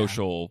or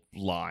social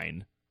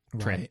line.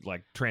 Right.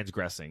 Like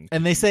transgressing.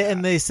 And they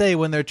say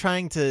when they're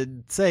trying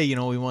to say, you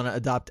know, we want to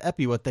adopt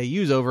Epi, what they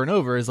use over and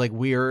over is like,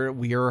 we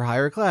are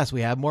higher class, we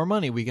have more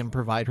money, we can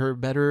provide her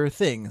better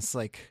things.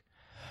 Like,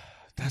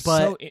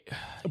 but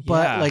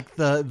like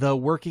the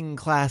working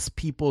class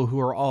people who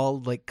are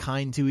all like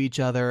kind to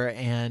each other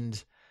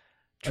and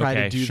try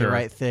to do the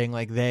right thing,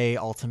 like they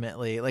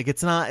ultimately, like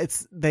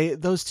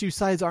those two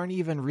sides aren't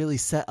even really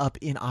set up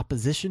in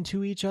opposition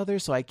to each other,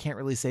 so I can't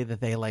really say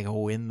that they like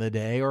win the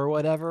day or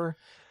whatever.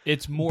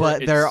 It's more,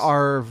 but there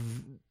are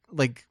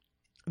like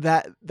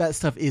that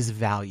stuff is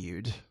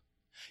valued.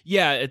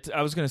 Yeah,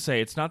 I was gonna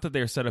say it's not that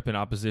they're set up in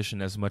opposition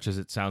as much as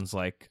it sounds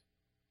like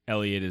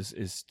Eliot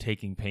is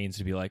taking pains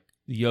to be like,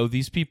 yo,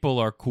 these people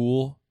are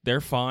cool,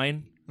 they're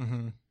fine.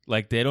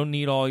 Like they don't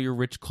need all your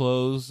rich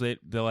clothes.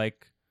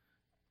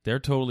 They're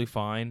totally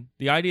fine.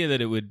 The idea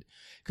that it would,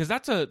 because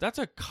that's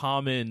a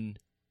common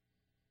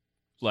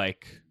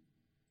like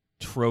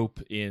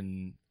trope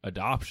in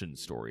adoption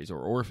stories or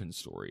orphan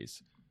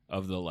stories.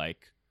 Of the like,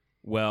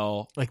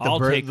 well, like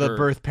the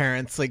birth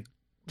parents like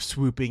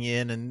swooping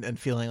in and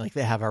feeling like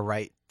they have a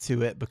right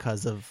to it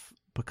because of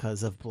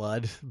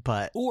blood,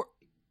 but and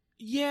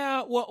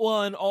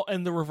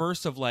the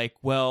reverse of like,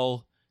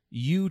 well,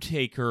 you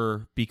take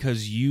her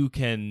because you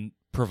can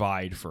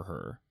provide for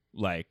her.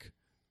 Like,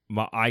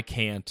 I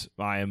can't.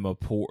 I am a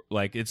poor.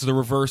 Like it's the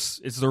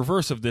reverse. It's the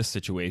reverse of this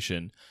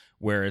situation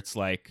where it's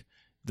like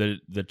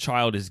the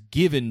child is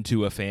given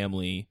to a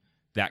family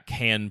that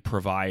can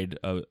provide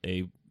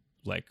a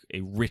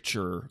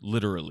richer,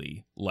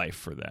 literally, life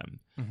for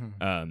them.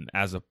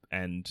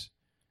 And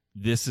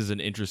this is an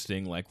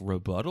interesting like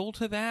rebuttal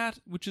to that,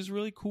 which is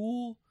really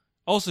cool.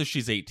 Also,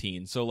 she's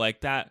 18, so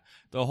like that,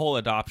 the whole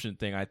adoption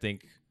thing, I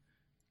think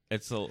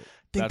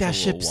that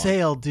ship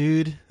sailed,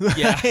 dude.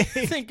 Yeah, I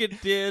think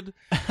it did.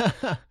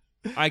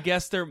 I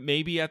guess they're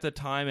maybe at the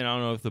time, and I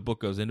don't know if the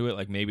book goes into it,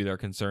 like maybe they're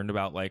concerned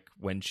about like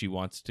when she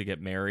wants to get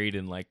married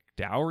and like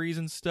dowries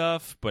and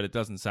stuff, but it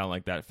doesn't sound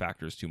like that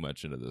factors too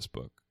much into this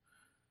book.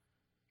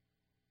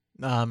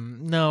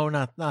 No,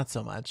 not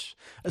so much.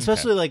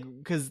 Especially like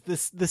because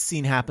this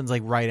scene happens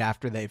like right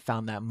after they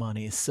found that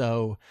money,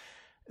 so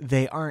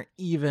they aren't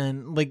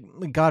even like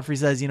Godfrey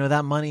says, you know,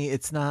 that money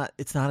it's not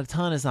a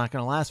ton, it's not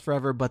going to last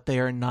forever, but they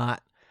are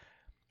not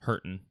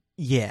hurting.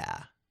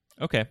 Yeah.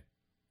 Okay.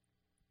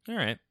 All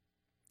right.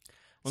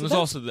 Well, So there's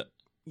also the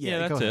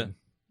that's it. Ahead.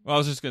 Well, I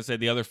was just gonna say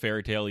the other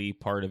fairy tale-y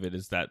part of it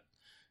is that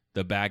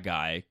the bad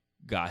guy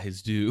got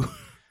his due.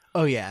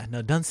 Oh yeah,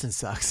 no, Dunstan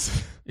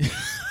sucks.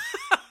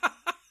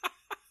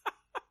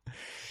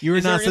 You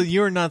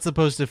were not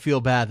supposed to feel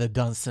bad that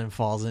Dunstan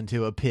falls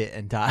into a pit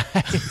and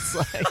dies,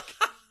 like,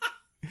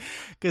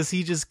 because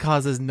he just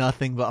causes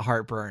nothing but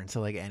heartburn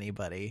to like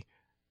anybody.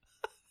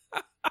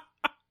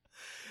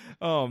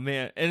 Oh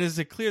man! And is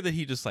it clear that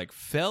he just like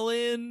fell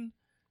in,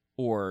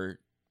 or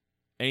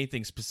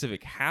anything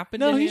specific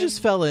happened? No, to he him?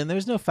 just fell in.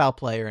 There's no foul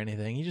play or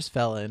anything. He just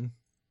fell in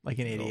like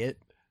an idiot.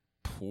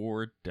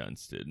 Poor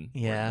Dunstan.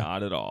 Yeah,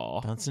 not at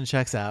all. Dunstan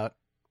checks out.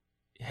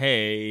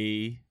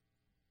 Hey.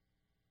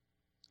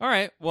 All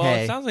right. Well,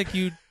 Hey. It sounds like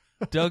you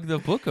dug the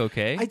book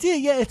okay. I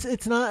did, yeah.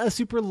 It's not a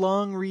super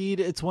long read.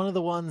 It's one of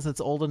the ones that's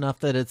old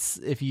enough that it's,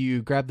 if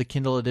you grab the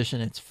Kindle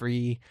edition, it's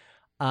free.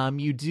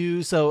 You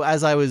do, so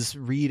as I was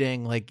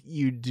reading, like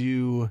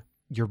your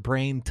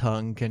brain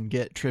tongue can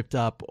get tripped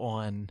up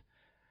on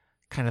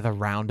kind of the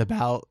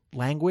roundabout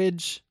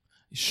language.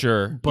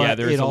 Sure. But yeah,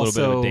 there's a little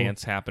bit of also- a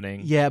dance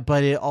happening. Yeah,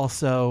 but it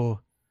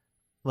also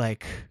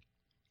like,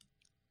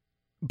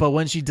 but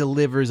when she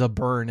delivers a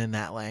burn in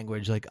that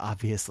language, like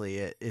obviously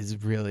it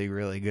is really,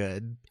 really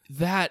good.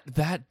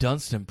 That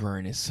Dunstan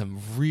burn is some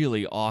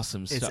really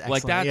awesome It's stuff. excellent.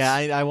 Like that's Yeah,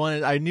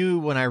 I knew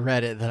when I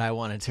read it that I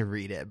wanted to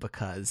read it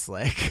because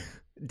like,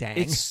 dang.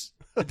 it's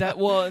that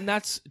well, and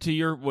that's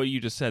to what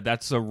you just said.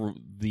 That's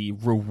the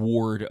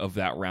reward of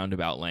that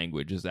roundabout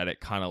language is that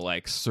it kind of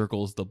like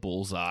circles the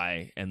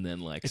bullseye and then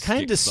like It kind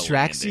of sticks the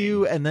distracts landing.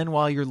 you, and then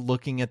while you're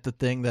looking at the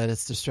thing that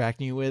it's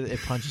distracting you with, it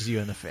punches you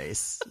in the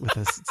face with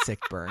a sick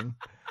burn.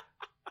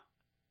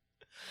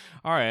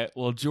 All right.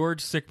 Well,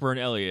 George Sickburn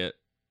Eliot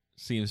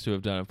seems to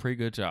have done a pretty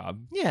good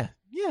job. Yeah,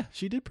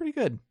 she did pretty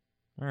good.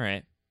 All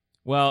right.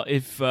 Well,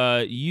 if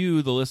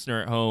you, the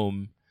listener at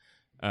home,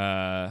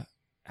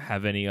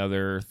 have any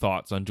other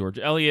thoughts on George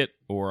Eliot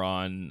or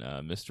on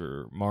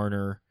Mr.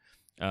 Marner,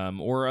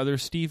 or other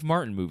Steve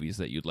Martin movies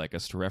that you'd like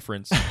us to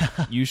reference,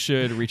 you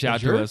should reach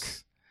out to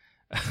us.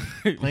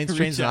 Planes,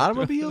 Trains, and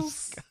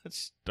Automobiles?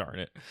 Gosh, darn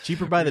it.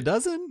 Cheaper by the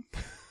dozen?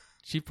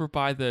 Cheaper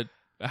by the...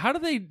 How do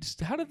they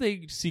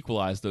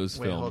sequelize those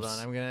Wait, films? hold on.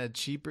 I'm going to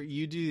cheaper...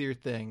 You do your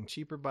thing.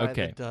 Cheaper by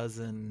the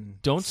dozen.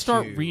 Don't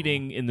start 2.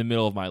 reading in the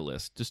middle of my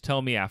list. Just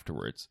tell me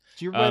afterwards.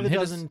 Cheaper by the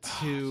dozen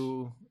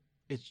 2.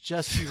 It's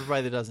just Cheaper by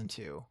the dozen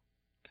 2.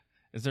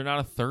 Is there not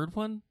a third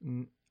one?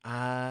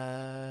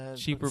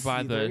 Cheaper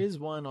by the... There is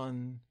one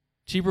on...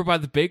 Cheaper by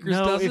the Baker's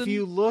dozen? No, if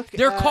you look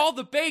They're called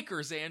the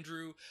Bakers,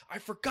 Andrew. I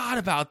forgot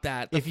about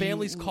that. The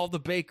family's called the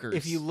Bakers.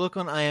 If you look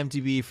on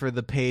IMDb for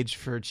the page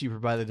for Cheaper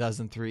by the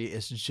Dozen 3,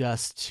 it's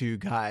just 2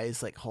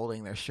 guys like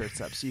holding their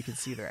shirts up so you can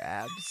see their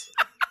abs.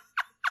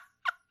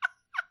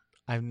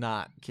 I'm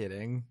not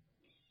kidding.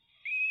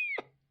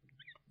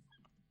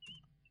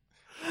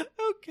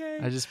 Okay.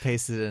 I just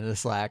pasted it into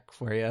Slack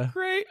for you.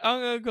 Great. I'm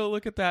going to go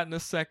look at that in a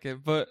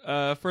second. But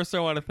first, I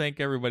want to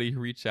thank everybody who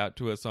reached out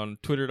to us on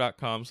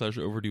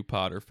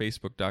twitter.com/overduepod or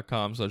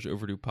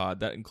facebook.com/overduepod.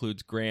 That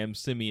includes Graham,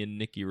 Simeon,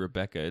 Nikki,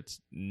 Rebecca. It's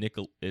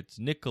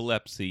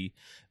Nicolepsy,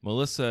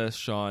 Melissa,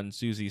 Sean,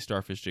 Susie,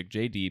 Starfish Jig,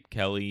 J Deep,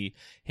 Kelly,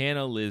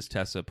 Hannah, Liz,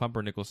 Tessa,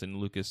 Pumper Nicholson,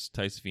 Lucas,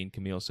 Tysophine,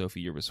 Camille,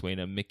 Sophie,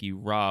 Yerbaswena, Mickey,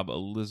 Rob,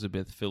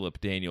 Elizabeth, Philip,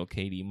 Daniel,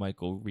 Katie,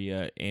 Michael,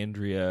 Rhea,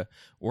 Andrea,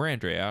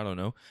 I don't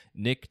know,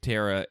 Nick,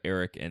 Tara,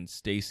 Eric, and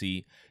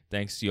Stacy.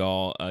 Thanks to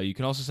y'all. You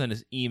can also send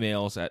us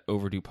emails at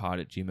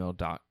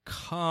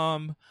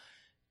overduepod@gmail.com.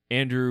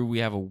 Andrew, we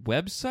have a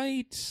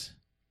website.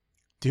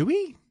 Do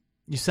we?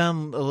 You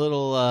sound a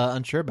little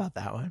unsure about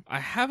that one. I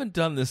haven't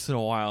done this in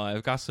a while.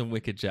 I've got some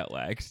wicked jet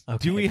lag.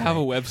 Okay, Do we have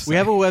a website? We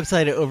have a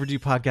website at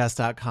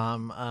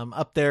overduepodcast.com.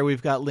 Up there,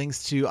 we've got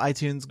links to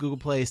iTunes, Google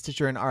Play,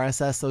 Stitcher, and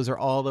RSS. Those are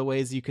all the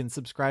ways you can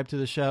subscribe to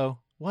the show.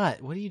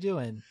 What? What are you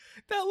doing?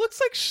 That looks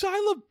like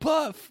Shia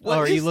LaBeouf. What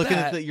are is you looking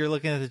that? at you're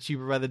looking at the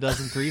Cheaper by the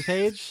Dozen 3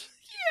 page?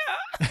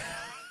 Yeah.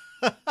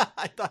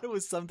 I thought it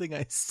was something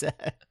I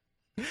said.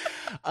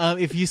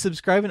 If you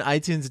subscribe in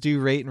iTunes, do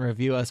rate and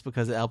review us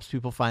because it helps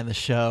people find the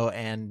show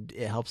and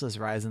it helps us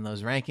rise in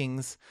those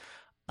rankings.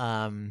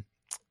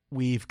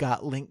 We've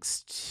got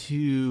links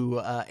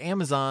to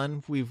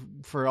Amazon.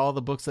 For all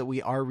the books that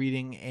we are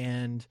reading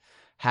and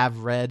have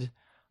read.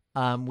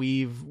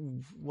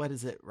 What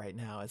is it right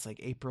now? It's like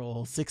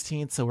April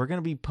 16th. So we're going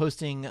to be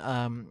posting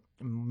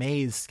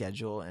May's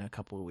schedule in a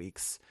couple of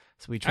weeks.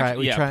 So we try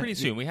pretty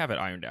soon. We have it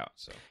ironed out.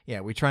 So yeah,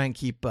 we try and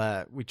keep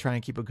a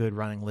good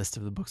running list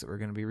of the books that we're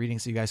going to be reading,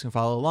 so you guys can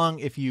follow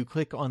along. If you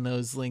click on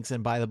those links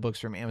and buy the books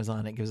from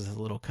Amazon, it gives us a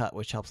little cut,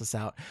 which helps us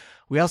out.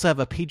 We also have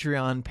a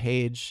Patreon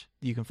page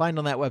you can find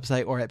on that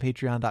website or at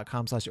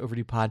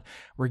patreon.com/overduepod.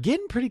 We're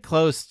getting pretty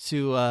close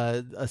to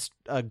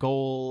a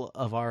goal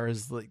of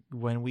ours. Like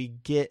when we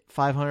get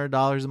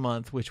 $500 a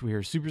month, which we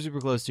are super,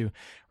 super close to,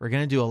 we're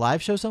going to do a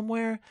live show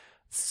somewhere.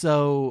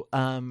 So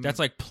that's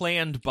like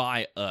planned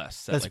by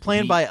us. That's like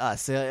planned by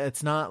us.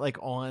 It's not like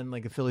on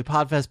like a Philly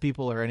Podfest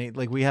people or any,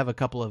 like we have a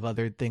couple of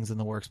other things in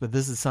the works, but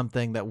this is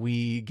something that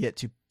we get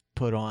to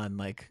put on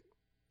like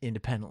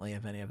independently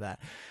of any of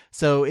that.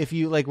 So if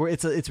you like,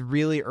 it's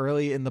really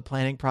early in the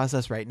planning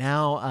process right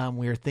now.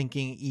 We're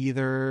thinking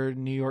either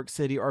New York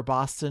City or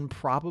Boston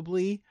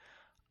probably.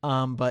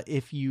 But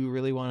if you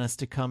really want us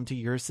to come to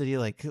your city,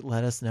 like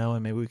let us know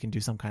and maybe we can do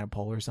some kind of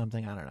poll or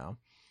something. I don't know.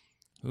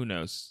 Who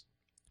knows?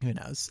 Who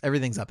knows?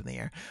 Everything's up in the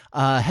air.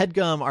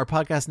 HeadGum, our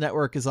podcast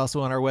network, is also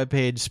on our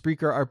webpage.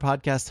 Spreaker, our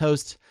podcast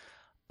host.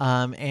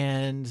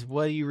 And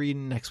what are you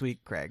reading next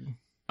week, Craig?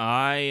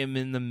 I am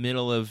in the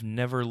middle of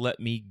Never Let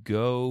Me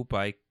Go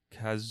by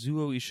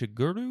Kazuo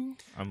Ishiguro.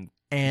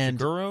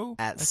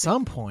 At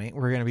some point,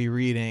 we're going to be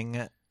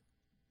reading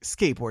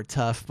Skateboard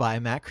Tough by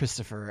Matt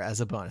Christopher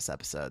as a bonus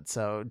episode.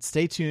 So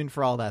stay tuned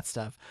for all that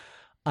stuff.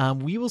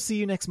 We will see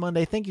you next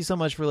Monday. Thank you so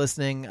much for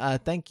listening.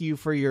 Thank you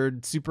for your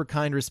super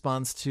kind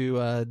response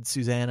to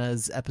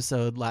Susanna's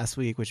episode last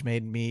week, which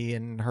made me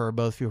and her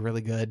both feel really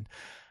good.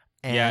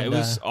 And, yeah, it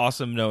was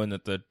awesome knowing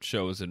that the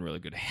show was in really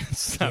good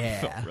hands.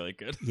 That felt really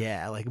good.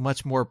 Yeah, like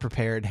much more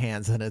prepared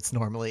hands than it's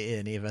normally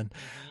in even.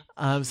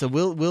 So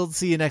we'll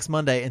see you next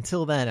Monday.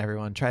 Until then,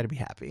 everyone, try to be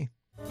happy.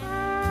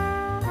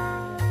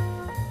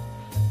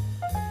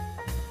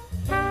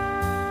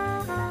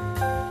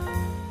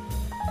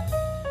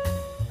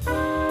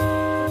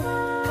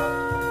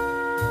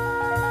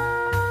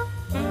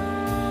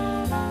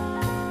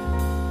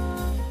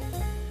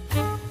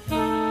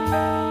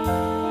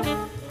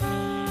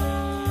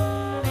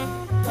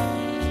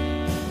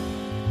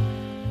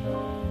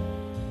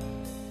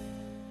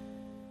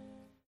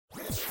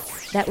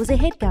 That was a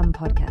HeadGum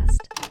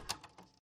podcast.